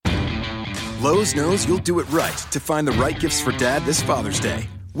Lowe's knows you'll do it right to find the right gifts for Dad this Father's Day.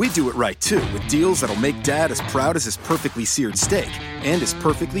 We do it right, too, with deals that'll make Dad as proud as his perfectly seared steak and his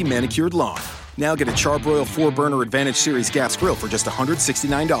perfectly manicured lawn. Now get a Charbroil 4-burner Advantage Series gas grill for just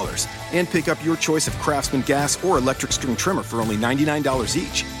 $169. And pick up your choice of Craftsman gas or electric string trimmer for only $99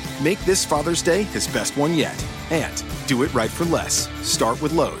 each. Make this Father's Day his best one yet. And do it right for less. Start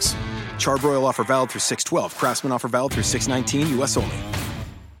with Lowe's. Charbroil offer valid through 6/12. Craftsman offer valid through 6/19. U.S. only.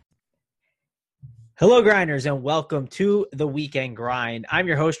 Hello, Grinders, and welcome to the Weekend Grind. I'm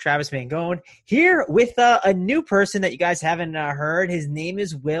your host, Travis Mangone, here with a new person that you guys haven't heard. His name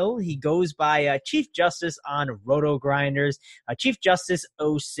is Will. He goes by Chief Justice on Roto Grinders, Chief Justice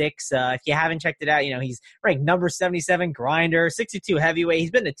 06. If you haven't checked it out, he's ranked number 77 grinder, 62 heavyweight. He's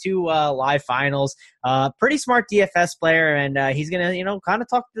been to 2 live finals. Pretty smart DFS player, and he's going to, kind of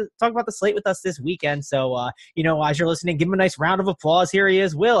talk about the slate with us this weekend. So, as you're listening, give him a nice round of applause. Here he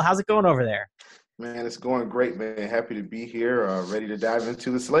is. Will, how's it going over there? Man, it's going great, man. Happy to be here, ready to dive into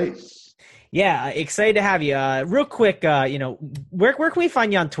the slate. Yeah, excited to have you. Real quick, where can we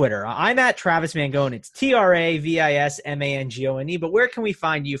find you on Twitter? I'm at Travis Mangone. It's TravisMangone. But where can we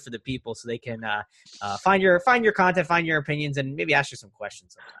find you for the people so they can find your content, find your opinions, and maybe ask you some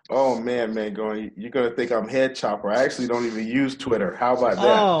questions sometime? Oh, man, Mangone, you're going to think I'm head chopper. I actually don't even use Twitter. How about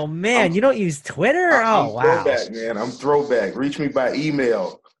that? Oh, man, you don't use Twitter? I'm wow. Throwback, man. I'm throwback. Reach me by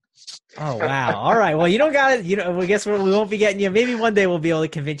email. Oh, wow. All right. Well, you don't got it. I guess we won't be getting you. Maybe one day we'll be able to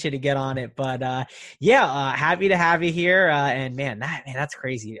convince you to get on it. But, happy to have you here. And, that's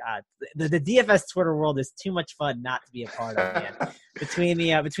crazy. The DFS Twitter world is too much fun not to be a part of, man. Between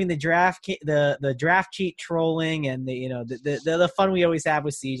the draft cheat trolling and the fun we always have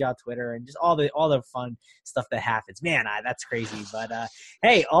with Siege on Twitter and just all the fun stuff that happens, man, that's crazy. But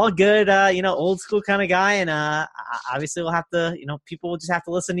hey, all good, old school kind of guy, and obviously we'll have to, people will just have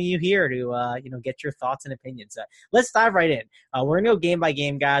to listen to you here to get your thoughts and opinions. Let's dive right in. We're gonna go game by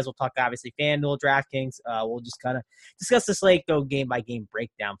game, guys. We'll talk obviously FanDuel, DraftKings. We'll just kind of discuss the slate, go game by game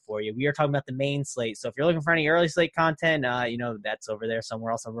breakdown for you. We are talking about the main slate, so if you're looking for any early slate content, that's over there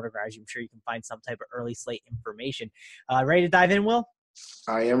somewhere else on Roto Grinders. I'm sure you can find some type of early slate information. Ready to dive in, Will?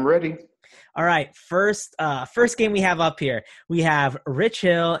 I am ready. All right, first game we have up here. We have Rich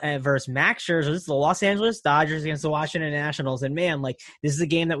Hill versus Max Scherzer. This is the Los Angeles Dodgers against the Washington Nationals. And man, this is a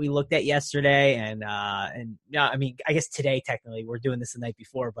game that we looked at yesterday, and I guess today technically we're doing this the night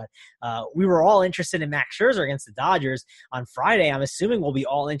before, but we were all interested in Max Scherzer against the Dodgers on Friday. I'm assuming we'll be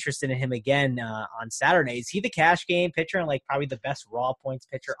all interested in him again on Saturday. Is he the cash game pitcher and probably the best raw points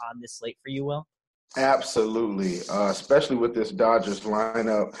pitcher on this slate for you, Will? Absolutely, especially with this Dodgers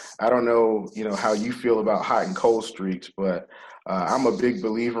lineup. I don't know, how you feel about hot and cold streaks, but I'm a big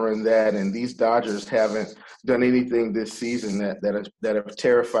believer in that. And these Dodgers haven't done anything this season that have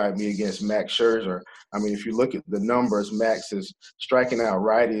terrified me against Max Scherzer. I mean, if you look at the numbers, Max is striking out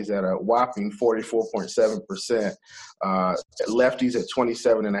righties at a whopping 44.7%, lefties at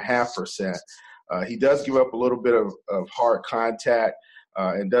 27.5%. He does give up a little bit of hard contact.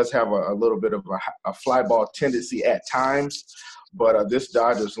 And does have a little bit of a fly ball tendency at times, but this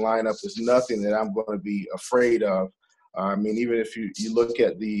Dodgers lineup is nothing that I'm going to be afraid of. Even if you look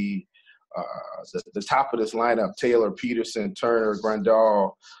at the top of this lineup, Taylor, Peterson, Turner,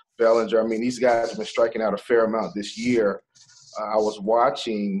 Grandal, Bellinger, these guys have been striking out a fair amount this year. I was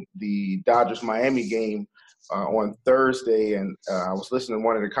watching the Dodgers-Miami game on Thursday, and I was listening to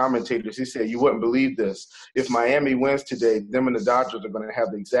one of the commentators. He said, you wouldn't believe this. If Miami wins today, them and the Dodgers are going to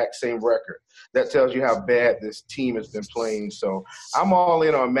have the exact same record. That tells you how bad this team has been playing. So I'm all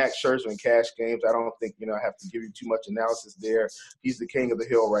in on Max Scherzer in cash games. I don't think, I have to give you too much analysis there. He's the king of the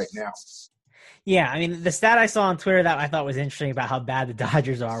hill right now. Yeah, the stat I saw on Twitter that I thought was interesting about how bad the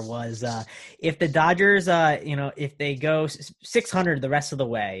Dodgers are was if the Dodgers, if they go 600 the rest of the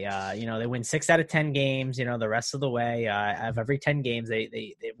way, they win 6 out of 10 games, the rest of the way, of every 10 games,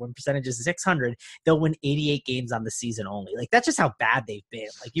 they win percentages of 600, they'll win 88 games on the season only. That's just how bad they've been.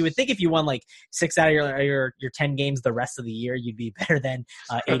 You would think if you won 6 out of your 10 games the rest of the year, you'd be better than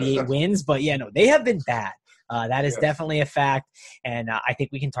 88 wins. But yeah, no, they have been bad. That is definitely a fact, and I think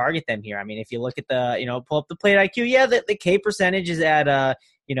we can target them here. If you look at pull up the plate IQ, the K percentage is at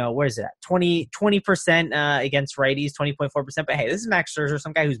where is it at? 20% against righties, 20.4%. But hey, this is Max Scherzer,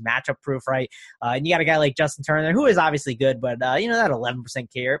 some guy who's matchup proof, right? And you got a guy like Justin Turner, who is obviously good, but that 11%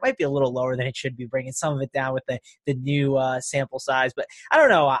 K, it might be a little lower than it should be, bringing some of it down with the new sample size. But I don't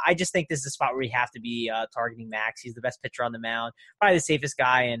know. I just think this is a spot where we have to be targeting Max. He's the best pitcher on the mound, probably the safest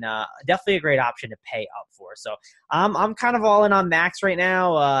guy, and definitely a great option to pay up for. So I'm kind of all in on Max right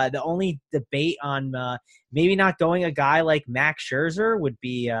now. The only debate on maybe not going a guy like Max Scherzer would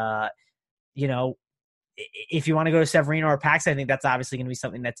be you know, if you want to go to Severino or Paxton, I think that's obviously going to be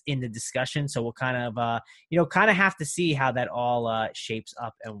something that's in the discussion. So we'll kind of have to see how that all shapes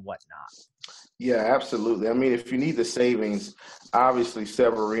up and whatnot. Yeah, absolutely. I mean, if you need the savings, obviously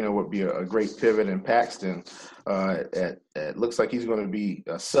Severino would be a great pivot, and Paxton looks like he's going to be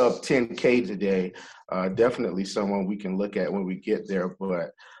a sub 10K today. Definitely someone we can look at when we get there.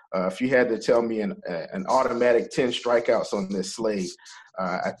 But if you had to tell me an automatic 10 strikeouts on this slate,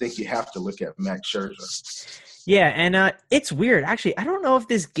 I think you have to look at Max Scherzer. Yeah, and it's weird. Actually, I don't know if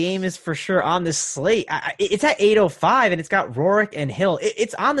this game is for sure on the slate. It's at 8:05, and it's got Rorik and Hill.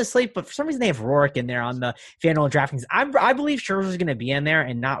 It's on the slate, but for some reason they have Rorik in there on the FanDuel and DraftKings. I believe Scherzer's going to be in there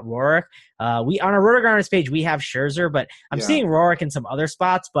and not Rorik. We on our RotoGrinders page we have Scherzer, but I'm seeing Rorik in some other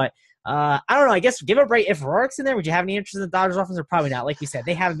spots. But I don't know. I guess give a break. If Rorik's in there, would you have any interest in the Dodgers offense or probably not? Like we said,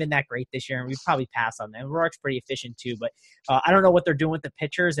 they haven't been that great this year, and we'd probably pass on them. Rorik's pretty efficient too, but I don't know what they're doing with the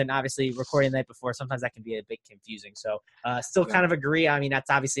pitchers, and obviously recording the night before, sometimes that can be a bit confusing. So still kind of agree. I mean,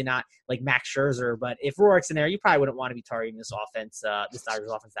 that's obviously not like Max Scherzer, but if Rorik's in there, you probably wouldn't want to be targeting this offense, this Dodgers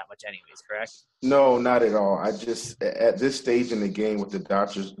offense that much anyways, correct? No, not at all. I just, at this stage in the game with the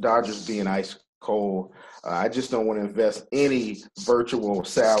Dodgers being ice cold, I just don't want to invest any virtual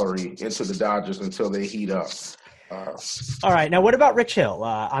salary into the Dodgers until they heat up. All right. Now, what about Rich Hill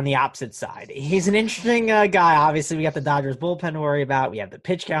on the opposite side? He's an interesting guy. Obviously, we got the Dodgers bullpen to worry about. We have the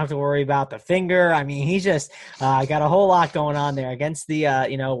pitch count to worry about, the finger. I mean, he's just got a whole lot going on there against the,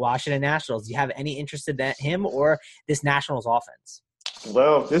 Washington Nationals. Do you have any interest in him or this Nationals offense?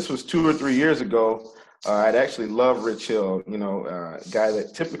 Well, if this was 2 or 3 years ago, I'd actually love Rich Hill, a guy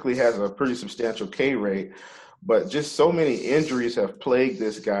that typically has a pretty substantial K rate, but just so many injuries have plagued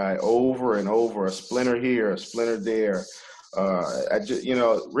this guy over and over, a splinter here, a splinter there.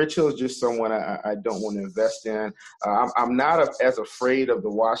 Rich Hill is just someone I don't want to invest in. I'm not as afraid of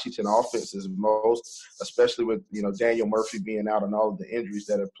the Washington offense as most, especially with, Daniel Murphy being out and all of the injuries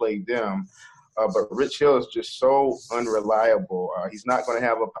that have plagued them. But Rich Hill is just so unreliable. He's not going to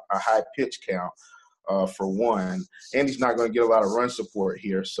have a high pitch count. For one, and he's not going to get a lot of run support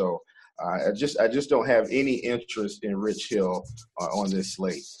here. So I just don't have any interest in Rich Hill on this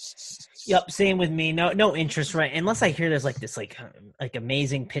slate. Yep, same with me. No interest, right? Unless I hear there's this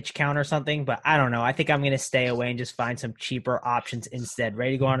amazing pitch count or something, but I don't know. I think I'm going to stay away and just find some cheaper options instead.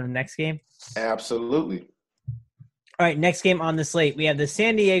 Ready to go on to the next game? Absolutely. All right, next game on the slate, we have the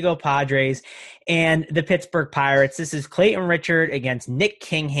San Diego Padres and the Pittsburgh Pirates. This is Clayton Richard against Nick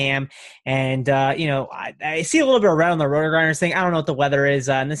Kingham. And, I see a little bit of red on the RotoGrinders thing. I don't know what the weather is,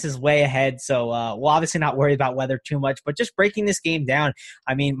 and this is way ahead, so we'll obviously not worry about weather too much. But just breaking this game down,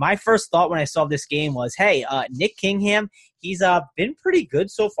 I mean, my first thought when I saw this game was, hey, Nick Kingham, he's been pretty good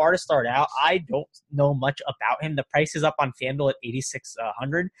so far to start out. I don't know much about him. The price is up on FanDuel at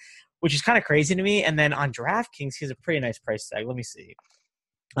 8,600. Which is kind of crazy to me. And then on DraftKings, he's a pretty nice price tag. Let me see.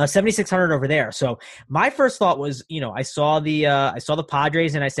 7,600 over there. So my first thought was, I saw the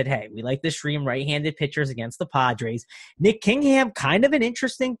Padres and I said, hey, we like the stream right-handed pitchers against the Padres. Nick Kingham, kind of an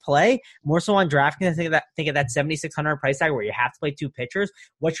interesting play, more so on DraftKings. I think of that 7,600 price tag where you have to play two pitchers.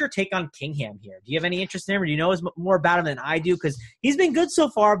 What's your take on Kingham here? Do you have any interest in him, or do you know more about him than I do? Because he's been good so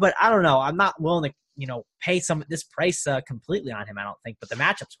far, but I don't know. I'm not willing to, pay some this price completely on him, I don't think. But the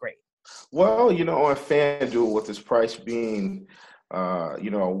matchup's great. Well, on FanDuel with his price being, a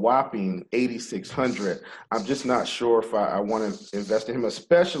whopping 8,600, I'm just not sure if I want to invest in him,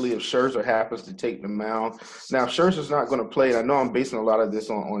 especially if Scherzer happens to take the mound. Now, if Scherzer's not going to play, and I know I'm basing a lot of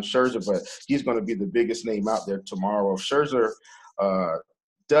this on Scherzer, but he's going to be the biggest name out there tomorrow. If Scherzer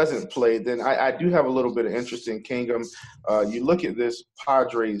doesn't play, then I do have a little bit of interest in Kingham. You look at this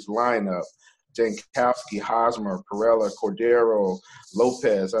Padres lineup. Jankowski, Hosmer, Perella, Cordero,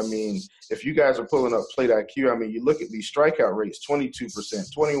 Lopez. I mean, if you guys are pulling up Plate IQ, I mean, you look at these strikeout rates, 22%,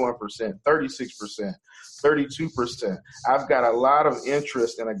 21%, 36%, 32%. I've got a lot of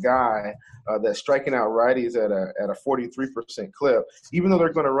interest in a guy that's striking out righties at a 43% clip. Even though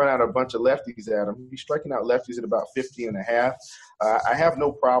they're going to run out a bunch of lefties at him, he's striking out lefties at about 50.5. I have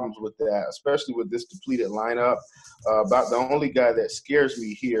no problems with that, especially with this depleted lineup. About the only guy that scares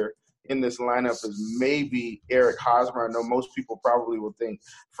me here in this lineup is maybe Eric Hosmer. I know most people probably would think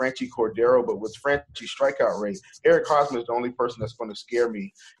Franchy Cordero, but with Franchy's strikeout rate, Eric Hosmer is the only person that's going to scare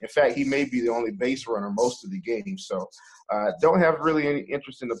me. In fact, he may be the only base runner most of the game. So don't have really any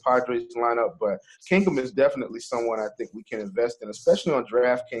interest in the Padres lineup, but Kingham is definitely someone I think we can invest in, especially on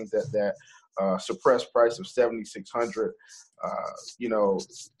DraftKings at that suppressed price of 7,600.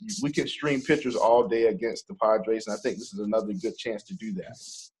 We can stream pitchers all day against the Padres, and I think this is another good chance to do that.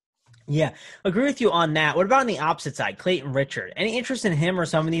 Yeah, agree with you on that. What about on the opposite side, Clayton Richard? Any interest in him or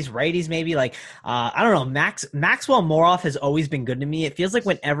some of these righties? Maybe like I don't know. Maxwell Moroff has always been good to me. It feels like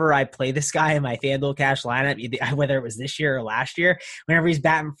whenever I play this guy in my FanDuel cash lineup, whether it was this year or last year, whenever he's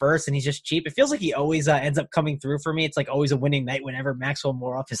batting first and he's just cheap, it feels like he always ends up coming through for me. It's like always a winning night whenever Maxwell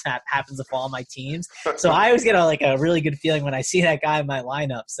Moroff happens to fall on my teams. So I always get a really good feeling when I see that guy in my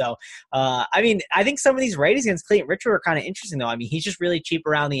lineup. So I mean, I think some of these righties against Clayton Richard are kind of interesting though. I mean, he's just really cheap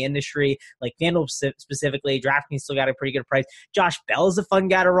around the industry. Like FanDuel specifically, DraftKings still got a pretty good price. Josh Bell is a fun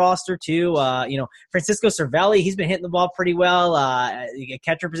guy to roster too. Francisco Cervelli, he's been hitting the ball pretty well. A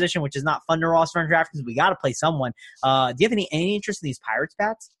catcher position, which is not fun to roster on DraftKings. We got to play someone. Do you have any interest in these Pirates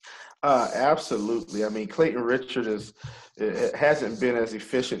bats? Absolutely. I mean, Clayton Richard hasn't been as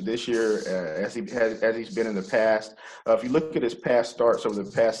efficient this year as he's been in the past. If you look at his past starts over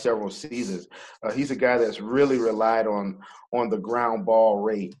the past several seasons, he's a guy that's really relied on the ground ball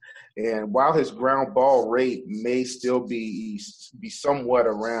rate. And while his ground ball rate may still be somewhat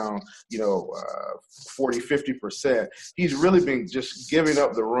around, 40, 50%, he's really been just giving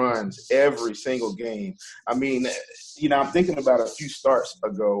up the runs every single game. I mean, I'm thinking about a few starts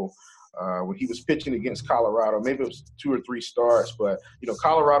ago when he was pitching against Colorado. Maybe it was 2 or 3 starts, but,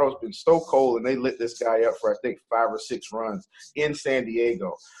 Colorado's been so cold and they lit this guy up for, I think, 5 or 6 runs in San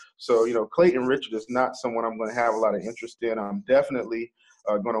Diego. So, Clayton Richard is not someone I'm going to have a lot of interest in. I'm definitely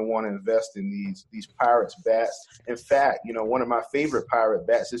going to want to invest in these Pirates bats. In fact, one of my favorite Pirate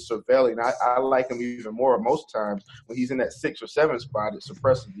bats is Cervelli, and I like him even more most times when he's in that 6 or 7 spot. It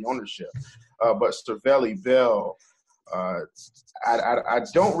suppresses the ownership. But Cervelli, Bell, I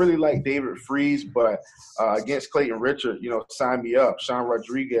don't really like David Freese, but against Clayton Richard, sign me up. Sean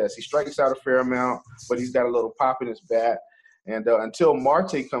Rodriguez, he strikes out a fair amount, but he's got a little pop in his bat. And until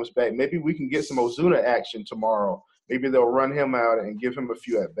Marte comes back, maybe we can get some Ozuna action tomorrow. Maybe they'll run him out and give him a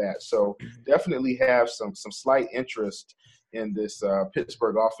few at-bats. So definitely have some slight interest in this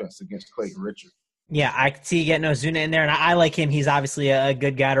Pittsburgh offense against Clayton Richard. Yeah, I could see you getting Ozuna in there, and I like him. He's obviously a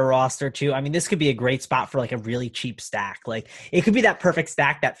good guy to roster, too. I mean, this could be a great spot for, like, a really cheap stack. Like, it could be that perfect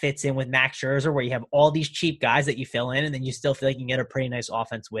stack that fits in with Max Scherzer where you have all these cheap guys that you fill in, and then you still feel like you can get a pretty nice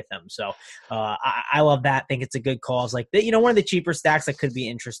offense with them. So I love that. I think it's a good call. It's like, one of the cheaper stacks that could be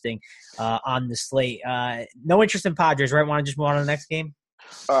interesting on the slate. No interest in Padres, right? Want to just move on to the next game?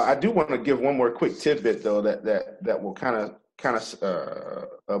 I do want to give one more quick tidbit, though, that will kind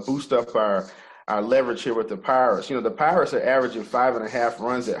of boost up our leverage here with the Pirates. The Pirates are averaging 5.5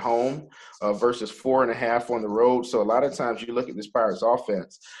 runs at home versus 4.5 on the road. So a lot of times you look at this Pirates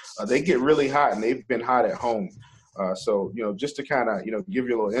offense, they get really hot, and they've been hot at home. So just to kind of, give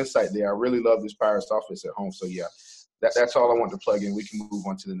you a little insight there, I really love this Pirates offense at home. So, yeah, that's all I want to plug in. We can move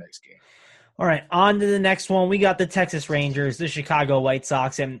on to the next game. All right, on to the next one. We got the Texas Rangers, the Chicago White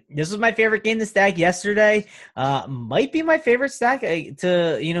Sox, and this was my favorite game to stack yesterday. Might be my favorite stack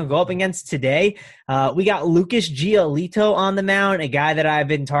to go up against today. We got Lucas Giolito on the mound, a guy that I've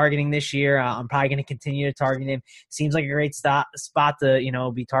been targeting this year. I'm probably going to continue to target him. Seems like a great spot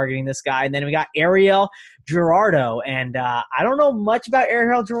to be targeting this guy. And then we got Ariel Gerardo, and I don't know much about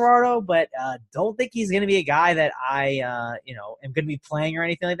Ariel Gerardo, but don't think he's going to be a guy that I am going to be playing or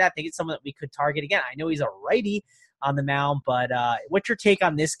anything like that. I think it's someone that we could target again. I know he's a righty on the mound, but what's your take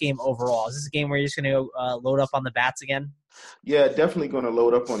on this game overall? Is this a game where you're just going to load up on the bats again? Yeah, definitely going to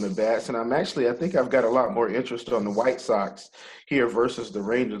load up on the bats. And I think I've got a lot more interest on the White Sox here versus the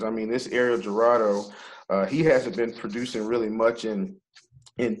Rangers. I mean, this Ariel Gerardo, he hasn't been producing really much in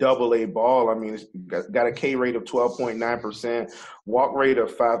Double-A ball. I mean, it's got a K rate of 12.9%, walk rate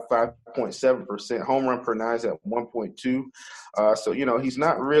of 5.7%, home run per 9 is at 1.2. So, he's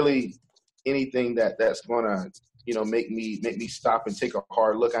not really anything that's going to, make me stop and take a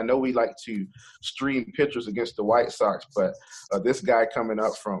hard look. I know we like to stream pitchers against the White Sox, but this guy coming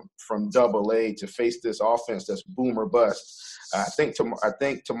up from Double-A to face this offense that's boom or bust, I think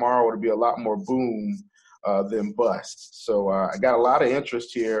tomorrow would be a lot more boom than bust. So I got a lot of interest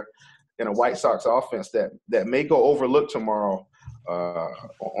here in a White Sox offense that may go overlooked tomorrow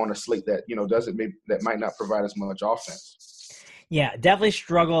on a slate that that might not provide as much offense. Yeah, definitely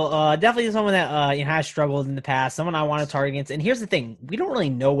struggle. Definitely someone that has struggled in the past. Someone I want to target against. And here's the thing: we don't really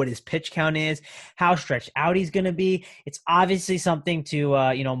know what his pitch count is, how stretched out he's going to be. It's obviously something to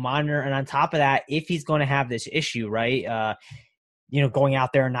monitor. And on top of that, if he's going to have this issue, right? going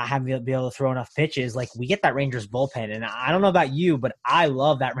out there and not having to be able to throw enough pitches, like we get that Rangers bullpen. And I don't know about you, but I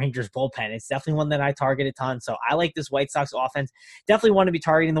love that Rangers bullpen. It's definitely one that I target a ton. So I like this White Sox offense. Definitely want to be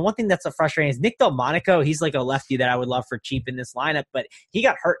targeting. The one thing that's frustrating is Nick Delmonico. He's like a lefty that I would love for cheap in this lineup, but he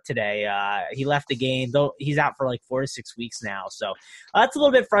got hurt today. He left the game, though he's out for like 4 to 6 weeks now. So that's a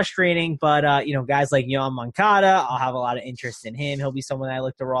little bit frustrating, but guys like Yohan Moncada, I'll have a lot of interest in him. He'll be someone that I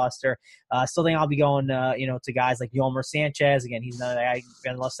look to roster. Still think I'll be going, to guys like Yolmer Sanchez. Again, he's another guy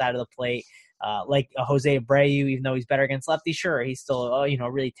on the left side of the plate. Like Jose Abreu, even though he's better against lefty, sure, he's still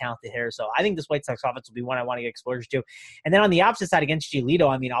a really talented hitter. So I think this White Sox offense will be one I want to get exposure to. And then on the opposite side against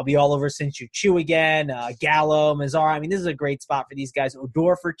Giolito, I'll be all over Sinchu Chu again, Gallo, Mazar. This is a great spot for these guys.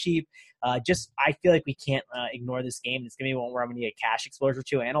 Odor for cheap. I feel like we can't ignore this game. It's going to be one where I'm going to get cash exposure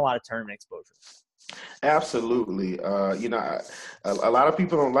to and a lot of tournament exposure. Absolutely. A lot of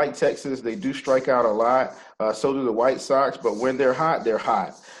people don't like Texas. They do strike out a lot. So do the White Sox. But when they're hot, they're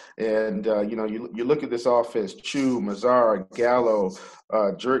hot. And, you look at this offense, Chu, Mazar, Gallo,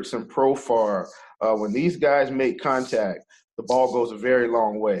 Jurickson, Profar. When these guys make contact, the ball goes a very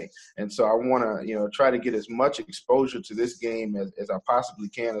long way. And so I want to, try to get as much exposure to this game as I possibly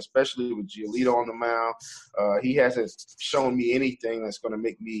can, especially with Giolito on the mound. He hasn't shown me anything that's going to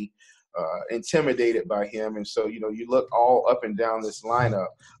make me intimidated by him. And so, you look all up and down this lineup,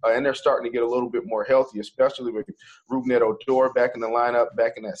 and they're starting to get a little bit more healthy, especially with Rougned Odor back in the lineup,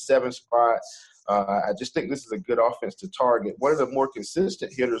 back in that 7th spot. I just think this is a good offense to target. One of the more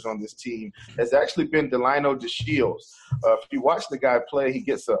consistent hitters on this team has actually been Delino DeShields. If you watch the guy play, he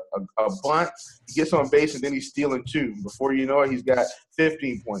gets a bunt, he gets on base, and then he's stealing 2. Before you know it, he's got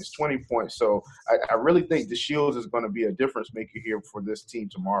 15 points, 20 points. So I really think DeShields is going to be a difference maker here for this team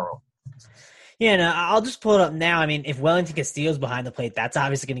tomorrow. Yeah, no, I'll just pull it up now. If Wellington Castillo's behind the plate, that's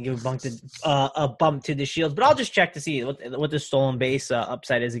obviously going to give a bump to the Shields. But I'll just check to see what the stolen base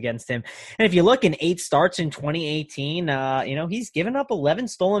upside is against him. And if you look in 8 starts in 2018, he's given up 11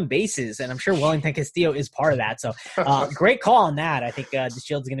 stolen bases, and I'm sure Wellington Castillo is part of that. So great call on that. I think the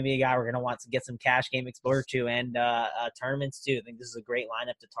Shields is going to be a guy we're going to want to get some cash game exposure to and tournaments too. I think this is a great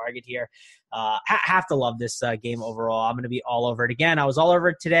lineup to target here. Have to love this game overall. I'm going to be all over it again. I was all over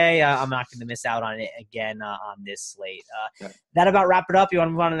it today. I'm not going to miss out on it again on this slate. That about wrap it up. You want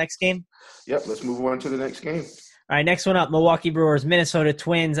to move on to the next game? Yep, let's move on to the next game. All right, next one up, Milwaukee Brewers, Minnesota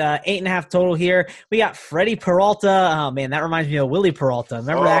Twins, 8.5 total here. We got Freddie Peralta. Oh, man, that reminds me of Willie Peralta.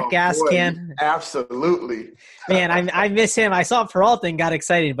 Remember that gas can? Absolutely. Man, I miss him. I saw Peralta and got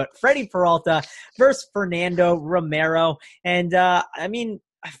excited. But Freddie Peralta versus Fernando Romero. And,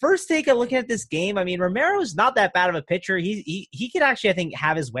 first take a look at this game. Romero's not that bad of a pitcher. He could actually, I think,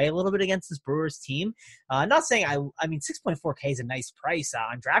 have his way a little bit against this Brewers team. Not saying 6.4K is a nice price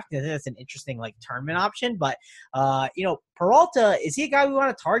on DraftKings. I think that's an interesting tournament option. But Peralta, is he a guy we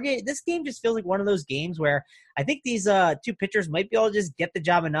want to target? This game just feels like one of those games where I think these 2 pitchers might be able to just get the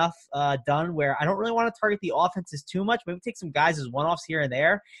job enough done where I don't really want to target the offenses too much. Maybe take some guys as one-offs here and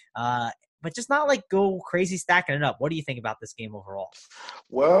there. But just not go crazy stacking it up. What do you think about this game overall?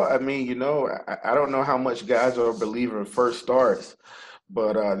 Well, I don't know how much guys are believing in first starts,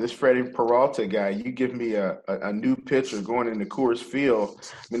 but this Freddie Peralta guy, you give me a new pitcher going into Coors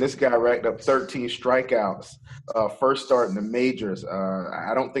Field. This guy racked up 13 strikeouts first start in the majors.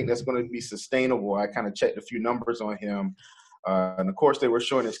 I don't think that's going to be sustainable. I kind of checked a few numbers on him. And, of course, they were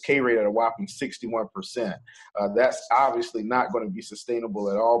showing his K rate at a whopping 61%. That's obviously not going to be sustainable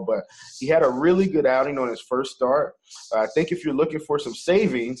at all, but he had a really good outing on his first start. I think if you're looking for some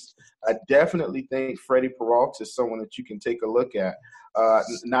savings, I definitely think Freddie Peralta is someone that you can take a look at.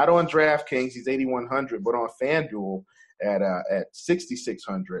 Not on DraftKings, he's 8,100, but on FanDuel at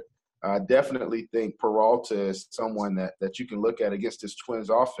 6,600. I definitely think Peralta is someone that you can look at against this Twins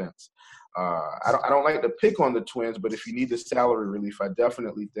offense. I don't like to pick on the Twins, but if you need the salary relief, I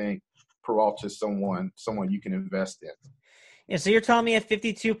definitely think Peralta is someone you can invest in. Yeah, so you're telling me a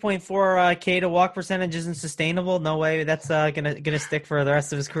 52.4 K to walk percentage isn't sustainable? No way that's gonna stick for the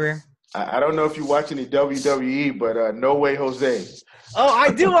rest of his career? I don't know if you watch any WWE, but No Way Jose. Oh,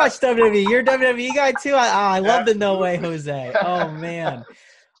 I do watch WWE. You're a WWE guy too? I love the No Way Jose. Oh, man.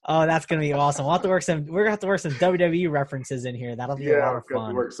 Oh, that's gonna be awesome. We're gonna have to work some WWE references in here. That'll be a lot of fun.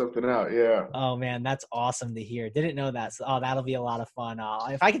 To work something out. Yeah. Oh man, that's awesome to hear. Didn't know that. So, that'll be a lot of fun.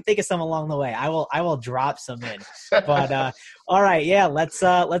 If I can think of some along the way, I will drop some in. But all right, yeah, let's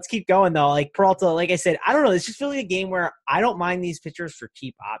keep going though. Peralta, like I said, I don't know. It's just really a game where I don't mind these pitchers for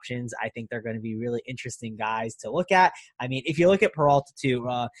cheap options. I think they're going to be really interesting guys to look at. If you look at Peralta too.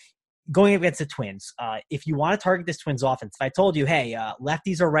 going against the Twins, if you want to target this Twins offense, if I told you, hey,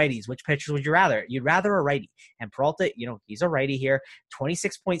 lefties or righties, which pitchers would you rather? You'd rather a righty. And Peralta, he's a righty here,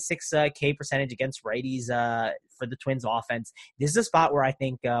 26.6 K percentage against righties for the Twins offense. This is a spot where I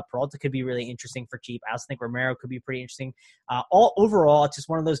think Peralta could be really interesting for cheap. I also think Romero could be pretty interesting. Overall, it's just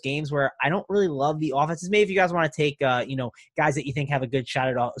one of those games where I don't really love the offenses. Maybe if you guys want to take, guys that you think have a good shot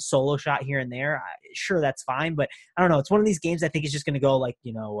at a solo shot here and there, sure, that's fine. But I don't know. It's one of these games I think is just going to go like,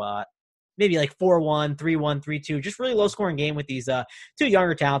 maybe like 4-1, 3-1, 3-2, just really low-scoring game with these two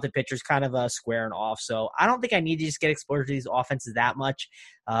younger, talented pitchers kind of squaring off. So I don't think I need to just get exposure to these offenses that much.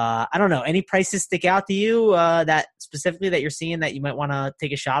 I don't know. Any prices stick out to you that specifically that you're seeing that you might want to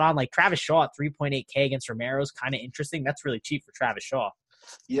take a shot on? Like Travis Shaw at 3.8K against Romero is kind of interesting. That's really cheap for Travis Shaw.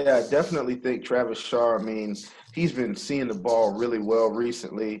 Yeah, I definitely think Travis Shaw, he's been seeing the ball really well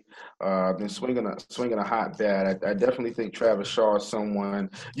recently, been swinging a hot bat. I definitely think Travis Shaw is someone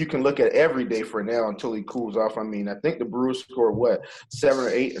you can look at every day for now until he cools off. I think the Brewers scored, 7 or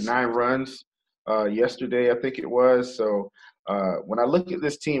 8 or 9 runs yesterday, I think it was. So when I look at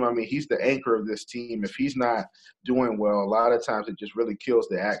this team, he's the anchor of this team. If he's not doing well, a lot of times it just really kills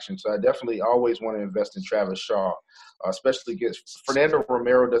the action. So I definitely always want to invest in Travis Shaw, especially against Fernando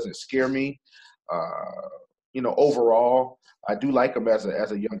Romero. Doesn't scare me. Overall, I do like him as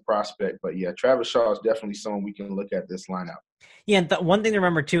a young prospect. But, yeah, Travis Shaw is definitely someone we can look at this lineup. Yeah, and one thing to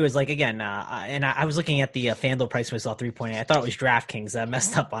remember, too, is, and I was looking at the FanDuel price when I saw 3.8. I thought it was DraftKings. I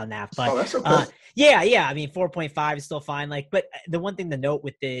messed up on that. But, that's okay. Yeah. 4.5 is still fine. But the one thing to note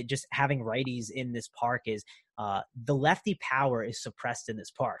with just having righties in this park is the lefty power is suppressed in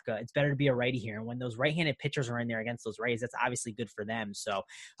this park. It's better to be a righty here. And when those right-handed pitchers are in there against those righties, that's obviously good for them. So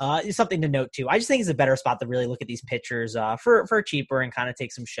it's something to note, too. I just think it's a better spot to really look at these pitchers for cheaper and kind of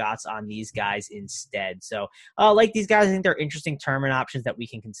take some shots on these guys instead. So like these guys, I think they're interesting tournament options that we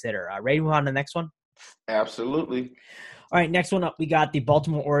can consider. Ready to move on to the next one? Absolutely. All right, next one up, we got the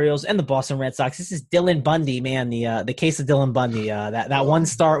Baltimore Orioles and the Boston Red Sox. This is Dylan Bundy, man, the case of Dylan Bundy. That one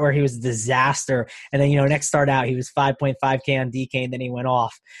start where he was a disaster, and then next start out he was 5.5K on DK, and then he went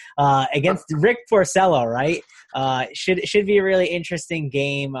off against Rick Porcello, right? Should be a really interesting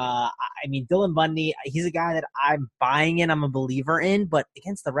game. Dylan Bundy, he's a guy that I'm buying in. I'm a believer in, but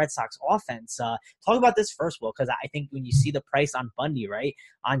against the Red Sox offense, talk about this first, Will, because I think when you see the price on Bundy, right,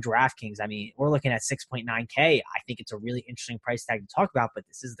 on DraftKings, we're looking at 6.9K. I think it's a really interesting price tag to talk about, but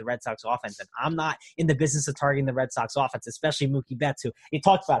this is the Red Sox offense, and I'm not in the business of targeting the Red Sox offense, especially Mookie Betts, who you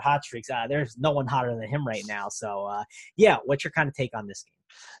talked about hot streaks. There's no one hotter than him right now. So, what's your kind of take on this game?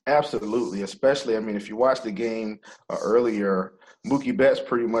 Absolutely, especially, if you watch the game earlier, Mookie Betts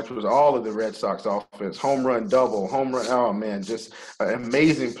pretty much was all of the Red Sox offense. Home run, double, home run. Oh, man, just an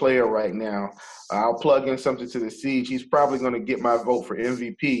amazing player right now. I'll plug in something to the Siege. He's probably going to get my vote for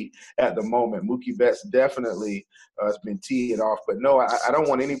MVP at the moment. Mookie Betts definitely has been teed off. But, no, I don't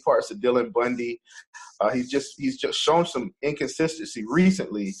want any parts of Dylan Bundy. He's just shown some inconsistency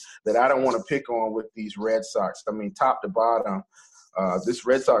recently that I don't want to pick on with these Red Sox. Top to bottom. This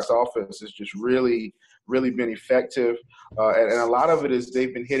Red Sox offense has just really been effective. And a lot of it is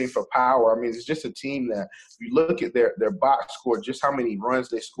they've been hitting for power. It's just a team that you look at their box score, just how many runs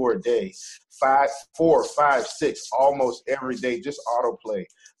they score a day. 5, 4, 5, 6, almost every day, just autoplay.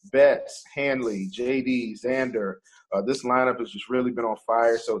 Betts, Hanley, JD, Xander. This lineup has just really been on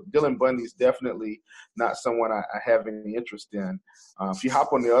fire. So Dylan Bundy is definitely not someone I have any interest in. If you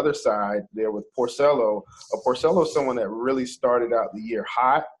hop on the other side there with Porcello, Porcello is someone that really started out the year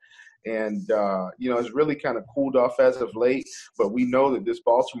hot and, has really kind of cooled off as of late. But we know that this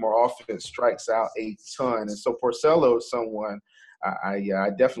Baltimore offense strikes out a ton. And so Porcello is someone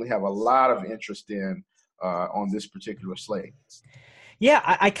I definitely have a lot of interest in on this particular slate. Yeah,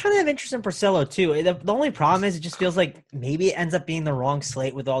 I kind of have interest in Porcello too. The only problem is it just feels like maybe it ends up being the wrong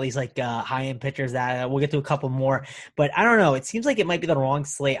slate with all these high-end pitchers that we'll get to a couple more. But I don't know. It seems like it might be the wrong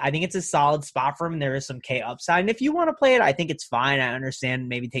slate. I think it's a solid spot for him, and there is some K upside. And if you want to play it, I think it's fine. I understand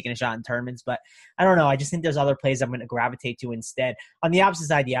maybe taking a shot in tournaments, but I don't know. I just think there's other plays I'm going to gravitate to instead. On the opposite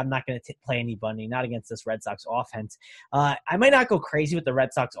side, I'm not going to play any Bundy, not against this Red Sox offense. I might not go crazy with the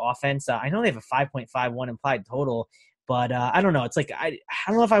Red Sox offense. I know they have a 5.51 implied total. But I don't know. It's like I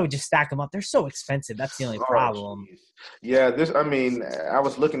don't know if I would just stack them up. They're so expensive. That's the only problem. Yeah, I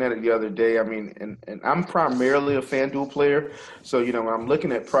was looking at it the other day. And I'm primarily a FanDuel player. So, when I'm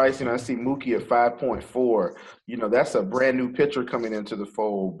looking at price, I see Mookie at 5.4. That's a brand new pitcher coming into the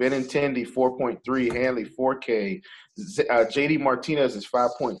fold. Benintendi, 4.3. Hanley, 4K. JD Martinez is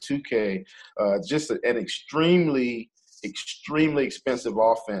 5.2K. Just an extremely extremely expensive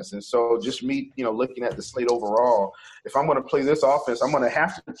offense. And so just me, looking at the slate overall, if I'm going to play this offense, I'm going to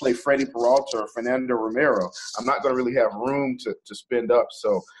have to play Freddie Peralta or Fernando Romero. I'm not going to really have room to spend up.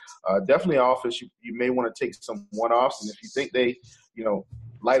 So definitely an offense you may want to take some one-offs. And if you think they,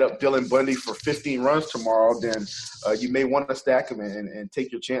 light up Dylan Bundy for 15 runs tomorrow, then you may want to stack him and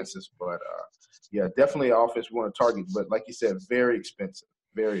take your chances. But, yeah, definitely an offense we want to target. But like you said, very expensive.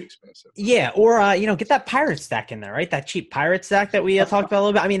 Very expensive. Yeah, or get that pirate stack in there, right? That cheap pirate stack that we talked about a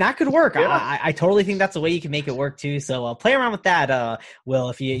little bit. I mean, that could work. Yeah. I totally think that's a way you can make it work too. So play around with that, Will.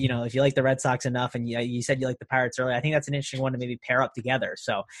 If you like the Red Sox enough, and you said you like the Pirates earlier, I think that's an interesting one to maybe pair up together.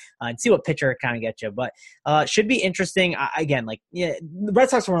 So and see what pitcher it kind of gets you. But should be interesting. Again, the Red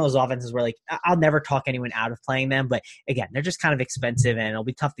Sox are one of those offenses where I'll never talk anyone out of playing them, but again, they're just kind of expensive, and it'll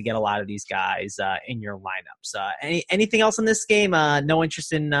be tough to get a lot of these guys in your lineups. Anything else in this game? No interest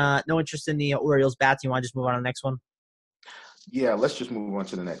in the Orioles bats. You want to just move on to the next one? Yeah, let's just move on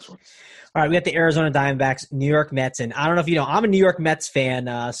to the next one. All right, we got the Arizona Diamondbacks, New York Mets, and I don't know if you know, I'm a New York Mets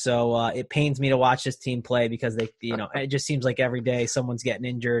fan, so it pains me to watch this team play because it just seems like every day someone's getting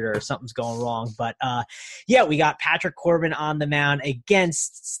injured or something's going wrong. But yeah, we got Patrick Corbin on the mound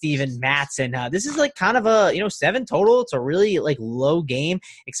against Steven Matz, and this is kind of a 7 total. It's a really low game.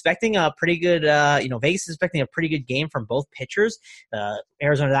 Expecting a pretty good, Vegas is expecting a pretty good game from both pitchers.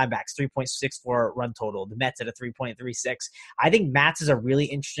 Arizona Diamondbacks 3.64 run total. The Mets at a 3.36. I think Matz is a really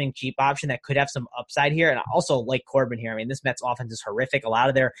interesting cheap option that could have some upside here. And I also like Corbin here. I mean, this Mets offense is horrific. A lot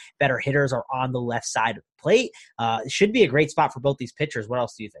of their better hitters are on the left side of the plate. It should be a great spot for both these pitchers. What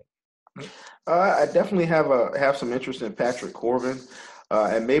else do you think? I definitely have some interest in Patrick Corbin.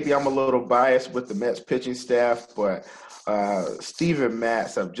 And maybe I'm a little biased with the Mets pitching staff, but Steven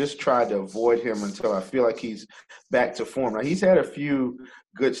Matz, I've just tried to avoid him until I feel like he's back to form. Now, he's had a few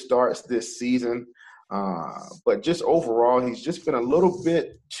good starts this season. But just overall, he's just been a little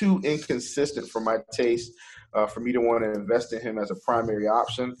bit too inconsistent for my taste for me to want to invest in him as a primary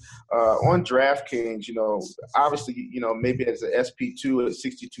option. On DraftKings, obviously, maybe as an SP2 at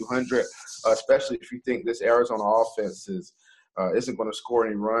 6,200, especially if you think this Arizona offense isn't going to score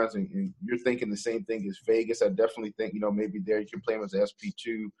any runs and you're thinking the same thing as Vegas, I definitely think, maybe there you can play him as an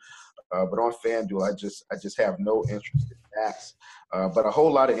SP2. But on FanDuel, I just have no interest in that. But a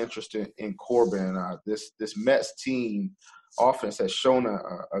whole lot of interest in Corbin. This Mets team offense has shown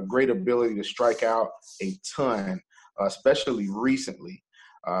a great ability to strike out a ton, especially recently.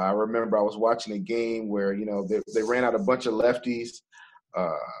 I remember I was watching a game where, they ran out a bunch of lefties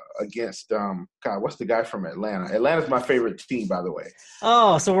against what's the guy from Atlanta? Atlanta's my favorite team, by the way.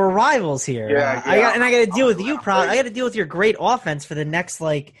 Oh, so we're rivals here. Yeah. I got to deal with you. I got to deal with your great offense for the next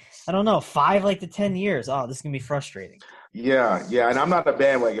 5 to 10 years. Oh, this is gonna be frustrating. Yeah, and I'm not a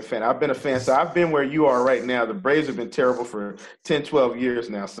bandwagon fan. I've been a fan, so I've been where you are right now. The Braves have been terrible for 10, 12 years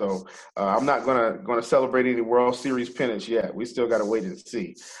now, so I'm not gonna celebrate any World Series pennants yet. We still got to wait and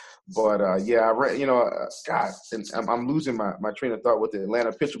see. But I ran, God, I'm losing my train of thought with the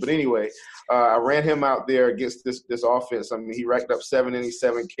Atlanta pitcher. But anyway, I ran him out there against this offense. I mean, he racked up 7 innings,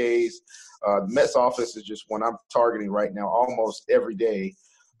 7 Ks. The Mets offense is just one I'm targeting right now almost every day.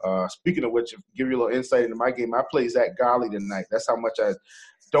 Speaking of which, give you a little insight into my game, I play Zach Golly tonight. That's how much I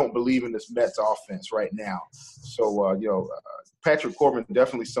don't believe in this Mets offense right now. So, Patrick Corbin,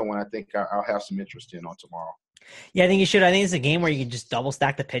 definitely someone I think I'll have some interest in on tomorrow. Yeah, I think you should. I think it's a game where you can just double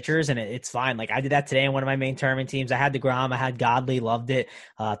stack the pitchers, and it's fine. I did that today in one of my main tournament teams. I had DeGrom, I had Godley, loved it.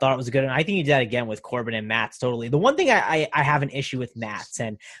 Thought it was good. And I think you did that again with Corbin and Matz, totally. The one thing I have an issue with Matz,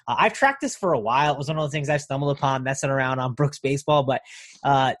 and I've tracked this for a while. It was one of those things I stumbled upon messing around on Brooks Baseball, but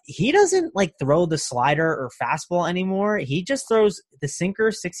he doesn't throw the slider or fastball anymore. He just throws the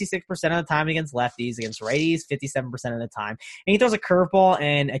sinker 66% of the time against lefties, against righties 57% of the time. And he throws a curveball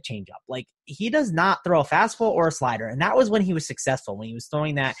and a changeup. He does not throw a fastball or a slider. And that was when he was successful. When he was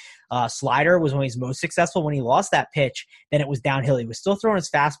throwing that slider was when he was most successful. When he lost that pitch, then it was downhill. He was still throwing his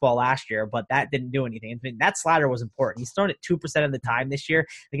fastball last year, but that didn't do anything. And that slider was important. He's thrown it 2% of the time this year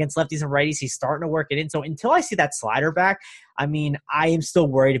against lefties and righties. He's starting to work it in. So until I see that slider back, I mean, I am still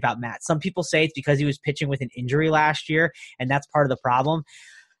worried about Matt. Some people say it's because he was pitching with an injury last year, and that's part of the problem.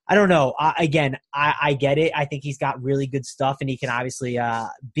 I don't know. I get it. I think he's got really good stuff, and he can obviously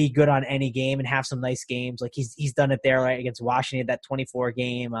be good on any game and have some nice games. He's done it there, right, against Washington, that 24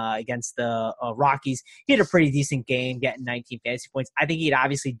 game against the Rockies. He had a pretty decent game, getting 19 fantasy points. I think he'd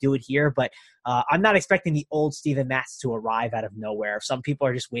obviously do it here, but I'm not expecting the old Steven Matz to arrive out of nowhere. Some people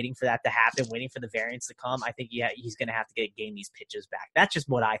are just waiting for that to happen, waiting for the variance to come. I think he's going to have to gain these pitches back. That's just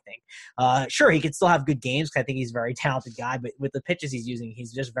what I think. Sure, he could still have good games because I think he's a very talented guy, but with the pitches he's using,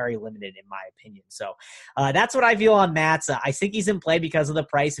 he's just very limited in my opinion. So that's what I feel on Mats. I think he's in play because of the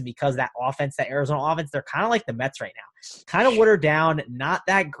price and because that offense, that Arizona offense, they're kind of like the Mets right now, kind of watered down, not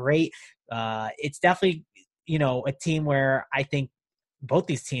that great. It's definitely, a team where I think both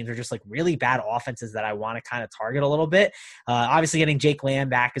these teams are just like really bad offenses that I want to kind of target a little bit. Obviously getting Jake Lamb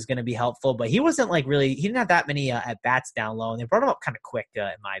back is going to be helpful, but he didn't have that many at bats down low, and they brought him up kind of quick in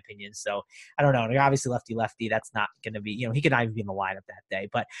my opinion. So I don't know. Obviously lefty, that's not going to be, he could not even be in the lineup that day,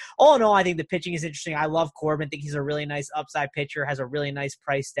 but all in all, I think the pitching is interesting. I love Corbin. I think he's a really nice upside pitcher, has a really nice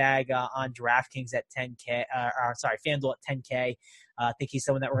price tag on DraftKings at 10K, FanDuel at 10K. I think he's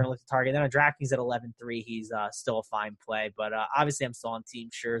someone that we're going to look to target. Then on DraftKings at 11.3, he's still a fine play. But obviously, I'm still on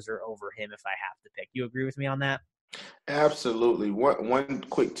Team Scherzer over him if I have to pick. You agree with me on that? Absolutely. One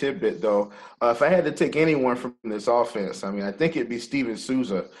quick tidbit, though. If I had to take anyone from this offense, I think it'd be Steven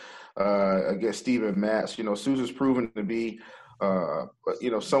Souza against Steven Matz. Souza's proven to be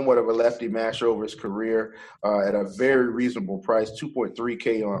somewhat of a lefty masher over his career at a very reasonable price,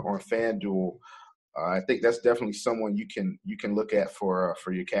 2.3K on FanDuel. I think that's definitely someone you can look at for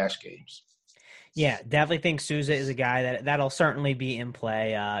your cash games. Yeah, definitely think Souza is a guy that'll certainly be in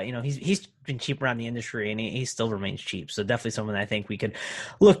play. He's been cheap around the industry and he still remains cheap. So definitely someone that I think we could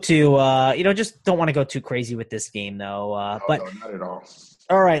look to. Just don't want to go too crazy with this game though. No, not at all.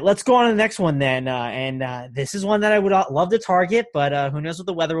 All right, let's go on to the next one then. This is one that I would love to target, but who knows what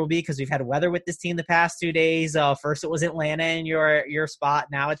the weather will be because we've had weather with this team the past 2 days. First it was Atlanta in your spot.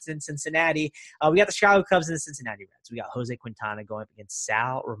 Now it's in Cincinnati. We got the Chicago Cubs and the Cincinnati Reds. We got Jose Quintana going up against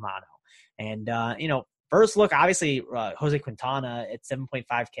Sal Romano. And, first look, obviously, Jose Quintana at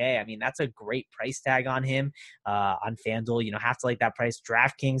 7.5K. I mean, that's a great price tag on him on FanDuel. Have to like that price.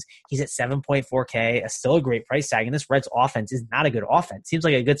 DraftKings, he's at 7.4K. Still a great price tag. And this Reds offense is not a good offense. Seems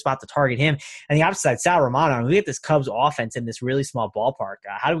like a good spot to target him. And the opposite side, Sal Romano, we get this Cubs offense in this really small ballpark.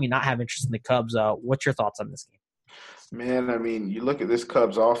 How do we not have interest in the Cubs? What's your thoughts on this game? Man, you look at this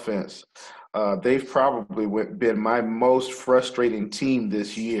Cubs offense. They've probably been my most frustrating team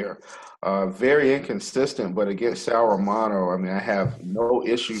this year. Very inconsistent, but against Sal Romano, I have no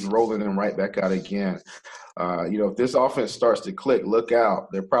issues rolling them right back out again. If this offense starts to click, look out.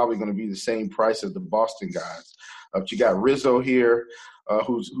 They're probably going to be the same price as the Boston guys. But you got Rizzo here,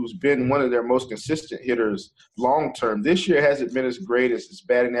 who's been one of their most consistent hitters long term. This year hasn't been as great as his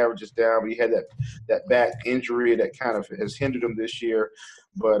batting average is down, but he had that back injury that kind of has hindered him this year.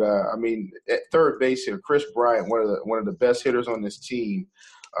 But at third base here, Chris Bryant, one of the best hitters on this team.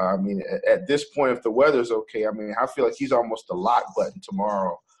 At this point, if the weather's okay, I feel like he's almost a lock button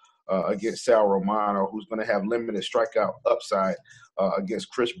tomorrow against Sal Romano, who's going to have limited strikeout upside against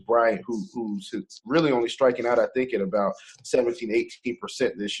Chris Bryant, who's really only striking out, I think, at about 17,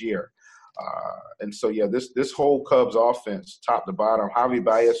 18% this year. This whole Cubs offense, top to bottom, Javi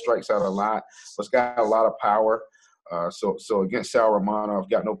Baez strikes out a lot, but it's got a lot of power. So against Sal Romano, I've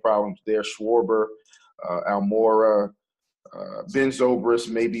got no problems there. Schwarber, Almora, Ben Zobrist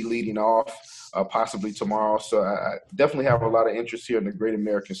may be leading off possibly tomorrow. So I definitely have a lot of interest here in the Great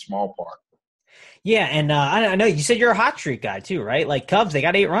American Small Park. Yeah, and I know you said you're a hot streak guy too, right? Like Cubs, they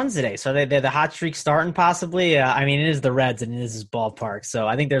got 8 runs today, so they're the hot streak starting possibly. It is the Reds and it is his ballpark, so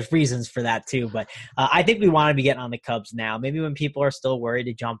I think there's reasons for that too. But I think we want to be getting on the Cubs now. Maybe when people are still worried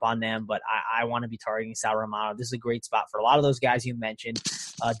to jump on them, but I want to be targeting Sal Romano. This is a great spot for a lot of those guys you mentioned.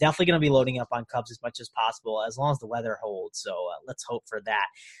 Definitely going to be loading up on Cubs as much as possible, as long as the weather holds. So let's hope for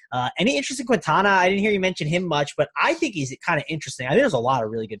that. Any interest in Quintana? I didn't hear you mention him much, but I think he's kind of interesting. I think there's a lot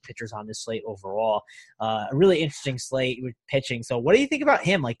of really good pitchers on this slate overall. A really interesting slate with pitching. So what do you think about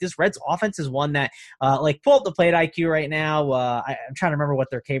him? Like this Reds offense is one that pull up the plate IQ right now. I'm trying to remember what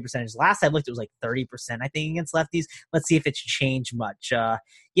their K percentage is. Last I looked, it was like 30%, I think, against lefties. Let's see if it's changed much.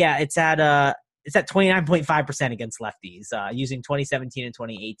 It's at 29.5% against lefties using 2017 and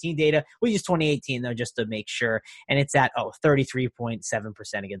 2018 data. We'll use 2018, though, just to make sure. And it's at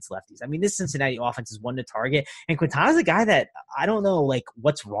 33.7% against lefties. This Cincinnati offense is one to target. And Quintana's a guy that I don't know,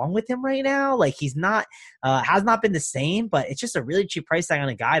 what's wrong with him right now. He's not has not been the same, but it's just a really cheap price tag on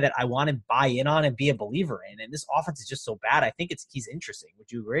a guy that I want to buy in on and be a believer in. And this offense is just so bad. I think he's interesting.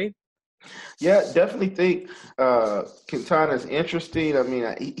 Would you agree? Yeah, definitely think Quintana's interesting.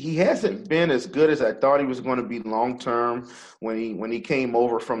 He hasn't been as good as I thought he was going to be long term when he came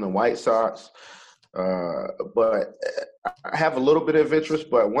over from the White Sox. But I have a little bit of interest.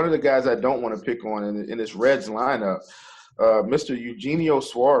 But one of the guys I don't want to pick on in this Reds lineup, Mr. Eugenio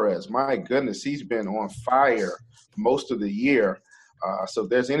Suarez. My goodness, he's been on fire most of the year. So if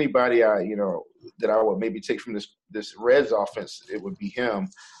there's anybody that I would maybe take from this Reds offense, it would be him.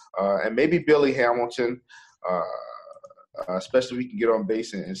 And maybe Billy Hamilton. especially if he can get on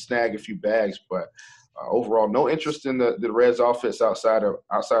base and snag a few bags. But overall, no interest in the Reds offense outside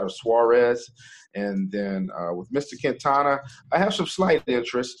of Suarez. And then with Mr. Quintana, I have some slight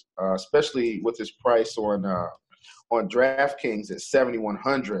interest, especially with his price on DraftKings at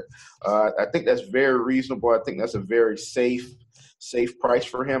 7,100. I think that's very reasonable. I think that's a very safe price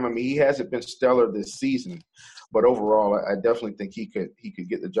for him. I mean, he hasn't been stellar this season, but overall, I definitely think he could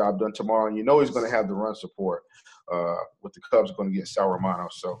get the job done tomorrow. And he's going to have the run support with the Cubs going to get Sal Romano.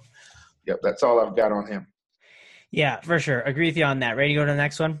 So, yep, that's all I've got on him. Yeah, for sure. Agree with you on that. Ready to go to the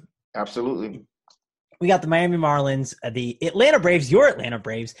next one? Absolutely. We got the Miami Marlins, the Atlanta Braves, your Atlanta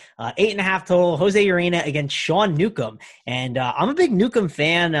Braves, 8.5 total. Jose Urena against Sean Newcomb. And I'm a big Newcomb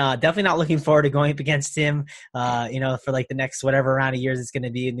fan. Definitely not looking forward to going up against him, for like the next whatever round of years it's going to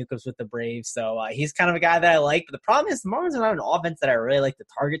be. Newcomb's with the Braves. So he's kind of a guy that I like. But the problem is the Marlins are not an offense that I really like to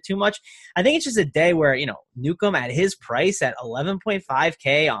target too much. I think it's just a day where, Newcomb at his price at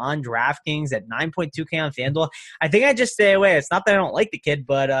 11.5K on DraftKings, at 9.2K on FanDuel. I think I just stay away. It's not that I don't like the kid,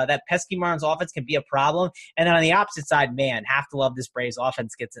 but that pesky Marlins offense can be a problem. And then on the opposite side, man, have to love this Braves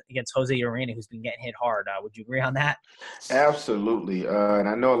offense against Jose Urena, who's been getting hit hard. Would you agree on that? Absolutely. And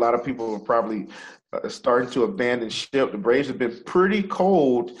I know a lot of people are probably starting to abandon ship. The Braves have been pretty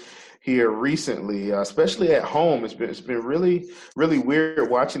cold here recently, especially at home. It's been really, really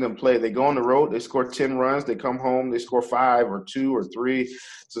weird watching them play. They go on the road, they score 10 runs, they come home, they score 5 or 2 or 3.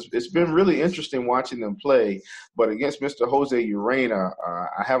 So it's been really interesting watching them play. But against Mr. Jose Urena,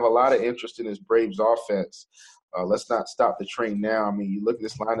 I have a lot of interest in his Braves offense. Let's not stop the train now. I mean, you look at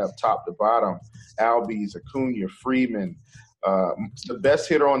this lineup top to bottom: Albies, Acuna, Freeman. The best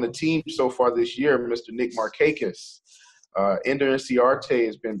hitter on the team so far this year, Mr. Nick Markakis. Ender Inciarte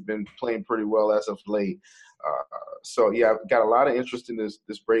has been playing pretty well as of late. So, yeah, I've got a lot of interest in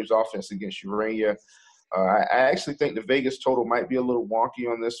this Braves offense against Urena. I actually think the Vegas total might be a little wonky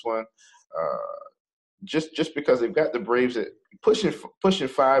on this one, just because they've got the Braves at pushing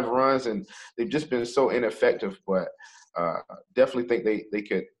 5 runs, and they've just been so ineffective. But definitely think they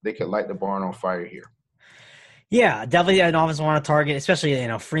could light the barn on fire here. Yeah, definitely an offense I want to target, especially,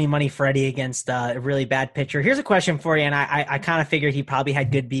 free money Freddie against a really bad pitcher. Here's a question for you, and I kind of figured he probably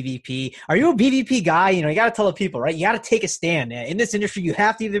had good BVP. Are you a BVP guy? You got to tell the people, right? You got to take a stand. In this industry, you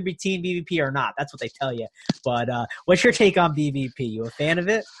have to either be team BVP or not. That's what they tell you. But what's your take on BVP? You a fan of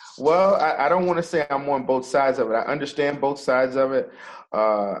it? Well, I don't want to say I'm on both sides of it. I understand both sides of it.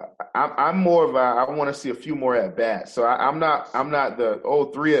 I'm more of I want to see a few more at bats. So I'm not the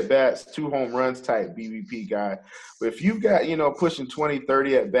 3 at bats, 2 home runs type BVP guy. But if you've got pushing 20,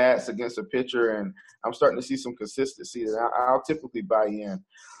 30 at bats against a pitcher, and I'm starting to see some consistency, then I'll typically buy in.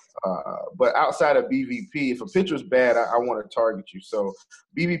 But outside of BVP, if a pitcher's bad, I want to target you. So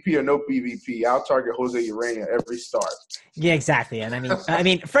BVP or no BVP, I'll target Jose Urena every start. Yeah, exactly. And I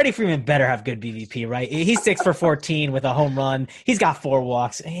mean, Freddie Freeman better have good BVP, right? He's 6 for 14 with a home run. He's got 4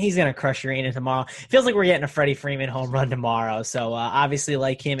 walks. He's going to crush Urena tomorrow. Feels like we're getting a Freddie Freeman home run tomorrow. So obviously,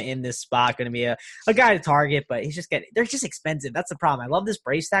 like him in this spot, going to be a guy to target, but they're just expensive. That's the problem. I love this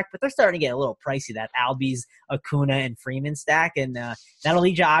Brave stack, but they're starting to get a little pricey, that Albies, Acuna, and Freeman stack. And that'll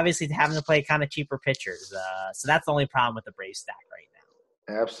lead you obviously to having to play kind of cheaper pitchers. So that's the only problem with the Brave stack right now.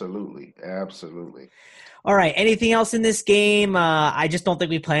 Absolutely. All right. Anything else in this game? I just don't think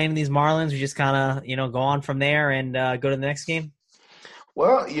we play any of these Marlins. We just kind of, go on from there and go to the next game.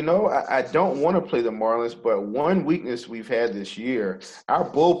 Well, I don't want to play the Marlins, but one weakness we've had this year, our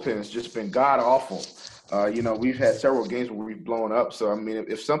bullpen's just been god-awful. We've had several games where we've blown up. So, I mean,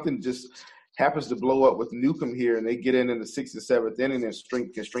 if something just happens to blow up with Newcomb here and they get in the 6th and 7th inning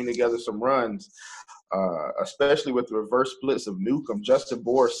and can string together some runs, especially with the reverse splits of Newcomb, Justin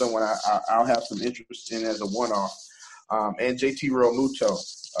Bohr is someone I'll have some interest in as a one-off, and JT Realmuto,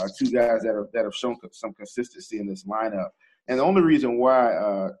 2 guys that have shown some consistency in this lineup. And the only reason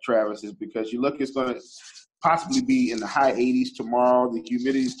why, Travis, is because you look, it's going to possibly be in the high 80s tomorrow. The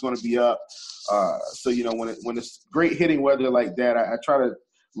humidity is going to be up. So, when it's great hitting weather like that, I try to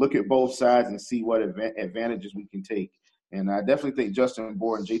look at both sides and see what advantages we can take. And I definitely think Justin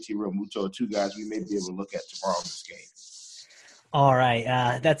Bohr and JT Realmuto are 2 guys we may be able to look at tomorrow in this game. All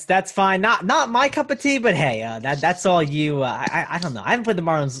right, that's fine. Not my cup of tea, but hey, that's all you. I don't know. I haven't played the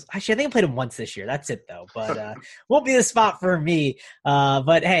Marlins. Actually, I think I played them once this year. That's it though. But won't be the spot for me.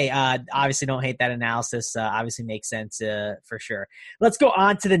 But hey, obviously don't hate that analysis. Obviously makes sense for sure. Let's go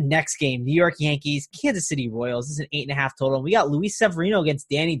on to the next game: New York Yankees, Kansas City Royals. This is an 8.5 total. And we got Luis Severino against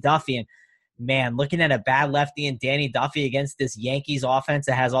Danny Duffy. And man, looking at a bad lefty and Danny Duffy against this Yankees offense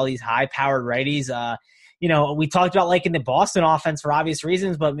that has all these high-powered righties. we talked about liking the Boston offense for obvious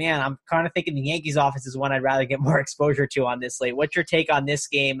reasons, but man, I'm kind of thinking the Yankees offense is one I'd rather get more exposure to on this slate. What's your take on this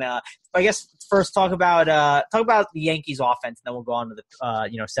game? I guess first talk about the Yankees offense, and then we'll go on to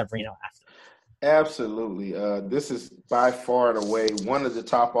the Severino after. Absolutely. This is by far and away one of the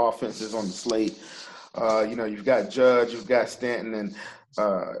top offenses on the slate. You've got Judge, you've got Stanton, and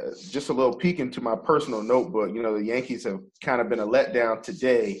just a little peek into my personal notebook. The Yankees have kind of been a letdown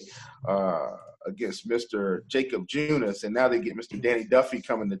today against Mr. Jacob Junis, and now they get Mr. Danny Duffy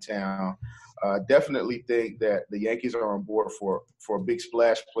coming to town. Definitely think that the Yankees are on board for a big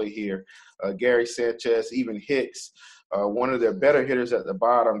splash play here. Gary Sanchez, even Hicks, one of their better hitters at the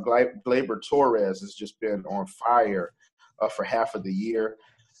bottom, Gleyber Torres, has just been on fire for half of the year.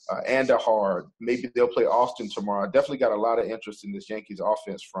 And a hard. Maybe they'll play Austin tomorrow. I definitely got a lot of interest in this Yankees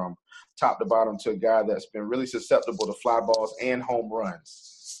offense from top to bottom to a guy that's been really susceptible to fly balls and home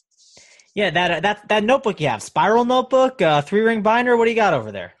runs. Yeah, that notebook you have, spiral notebook, 3-ring binder. What do you got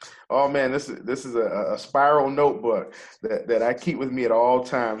over there? Oh man, this is a spiral notebook that I keep with me at all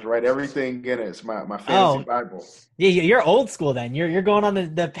times. Write everything in it. It's my fantasy Bible. Yeah, you're old school then. You're going on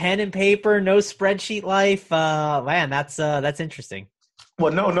the pen and paper, no spreadsheet life. Man, that's interesting.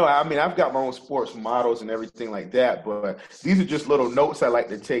 Well, no. I mean, I've got my own sports models and everything like that, but these are just little notes I like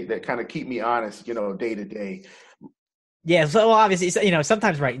to take that kind of keep me honest, day to day. Yeah, so obviously,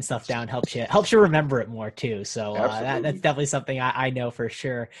 sometimes writing stuff down helps you remember it more too. So that's definitely something I know for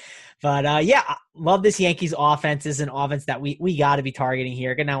sure. But I love this Yankees offense. This is an offense that we got to be targeting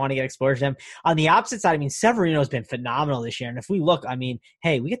here. Again, I want to get exposure to them. On the opposite side, I mean, Severino's been phenomenal this year. And if we look, I mean,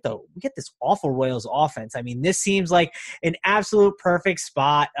 hey, we get this awful Royals offense. I mean, this seems like an absolute perfect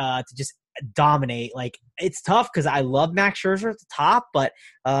spot to just dominate. Like, it's tough because I love Max Scherzer at the top, but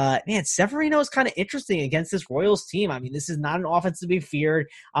man, Severino is kind of interesting against this Royals team. I mean, this is not an offense to be feared.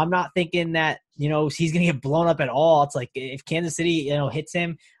 I'm not thinking that he's going to get blown up at all. It's like if Kansas City hits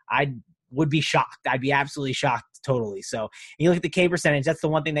him, I would be shocked. I'd be absolutely shocked totally. So you look at the K percentage, that's the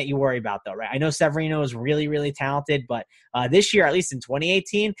one thing that you worry about though, right? I know Severino is really, really talented, but this year, at least in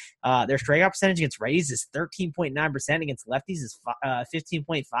 2018, their strikeout percentage against righties is 13.9%, against lefties is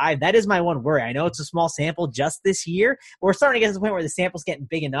 15.5. That is my one worry. I know it's a small sample just this year, but we're starting to get to the point where the sample's getting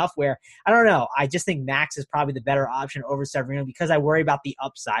big enough where, I don't know, I just think Max is probably the better option over Severino because I worry about the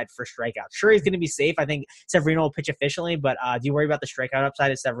upside for strikeouts. Sure, he's going to be safe. I think Severino will pitch efficiently, but do you worry about the strikeout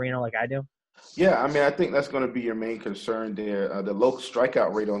upside of Severino like I do? Yeah, I mean, I think that's going to be your main concern there, the low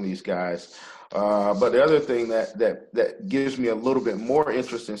strikeout rate on these guys. But the other thing that gives me a little bit more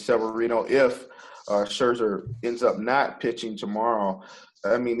interest in Severino, if Scherzer ends up not pitching tomorrow,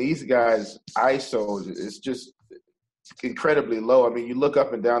 I mean, these guys' ISO is just incredibly low. I mean, you look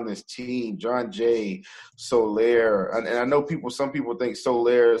up and down this team, John Jay, Soler, and I know some people think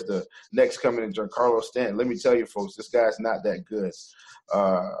Soler is the next coming in Giancarlo Stanton. Let me tell you, folks, this guy's not that good.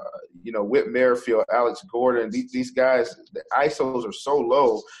 Whit Merrifield, Alex Gordon, these guys, the ISOs are so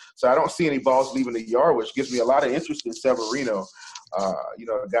low. So I don't see any balls leaving the yard, which gives me a lot of interest in Severino. A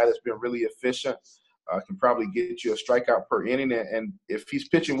guy that's been really efficient, can probably get you a strikeout per inning. And if he's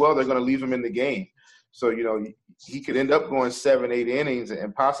pitching well, they're going to leave him in the game. So, he could end up going 7-8 innings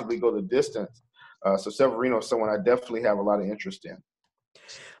and possibly go the distance. So Severino is someone I definitely have a lot of interest in.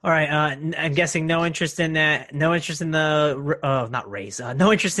 All right. I'm guessing no interest in that. No interest in the not Rays.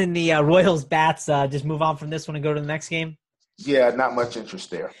 No interest in the Royals bats. Just move on from this one and go to the next game. Yeah, not much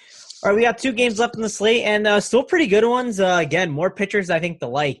interest there. All right, we got 2 games left in the slate, and still pretty good ones. Again, more pitchers I think to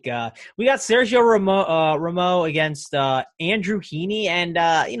like. We got Sergio Romo against Andrew Heaney, and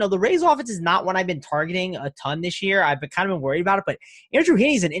the Rays offense is not one I've been targeting a ton this year. I've been kind of been worried about it, but Andrew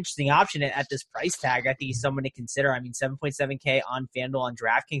Heaney is an interesting option at this price tag. I think he's someone to consider. I mean, 7.7K on FanDuel, on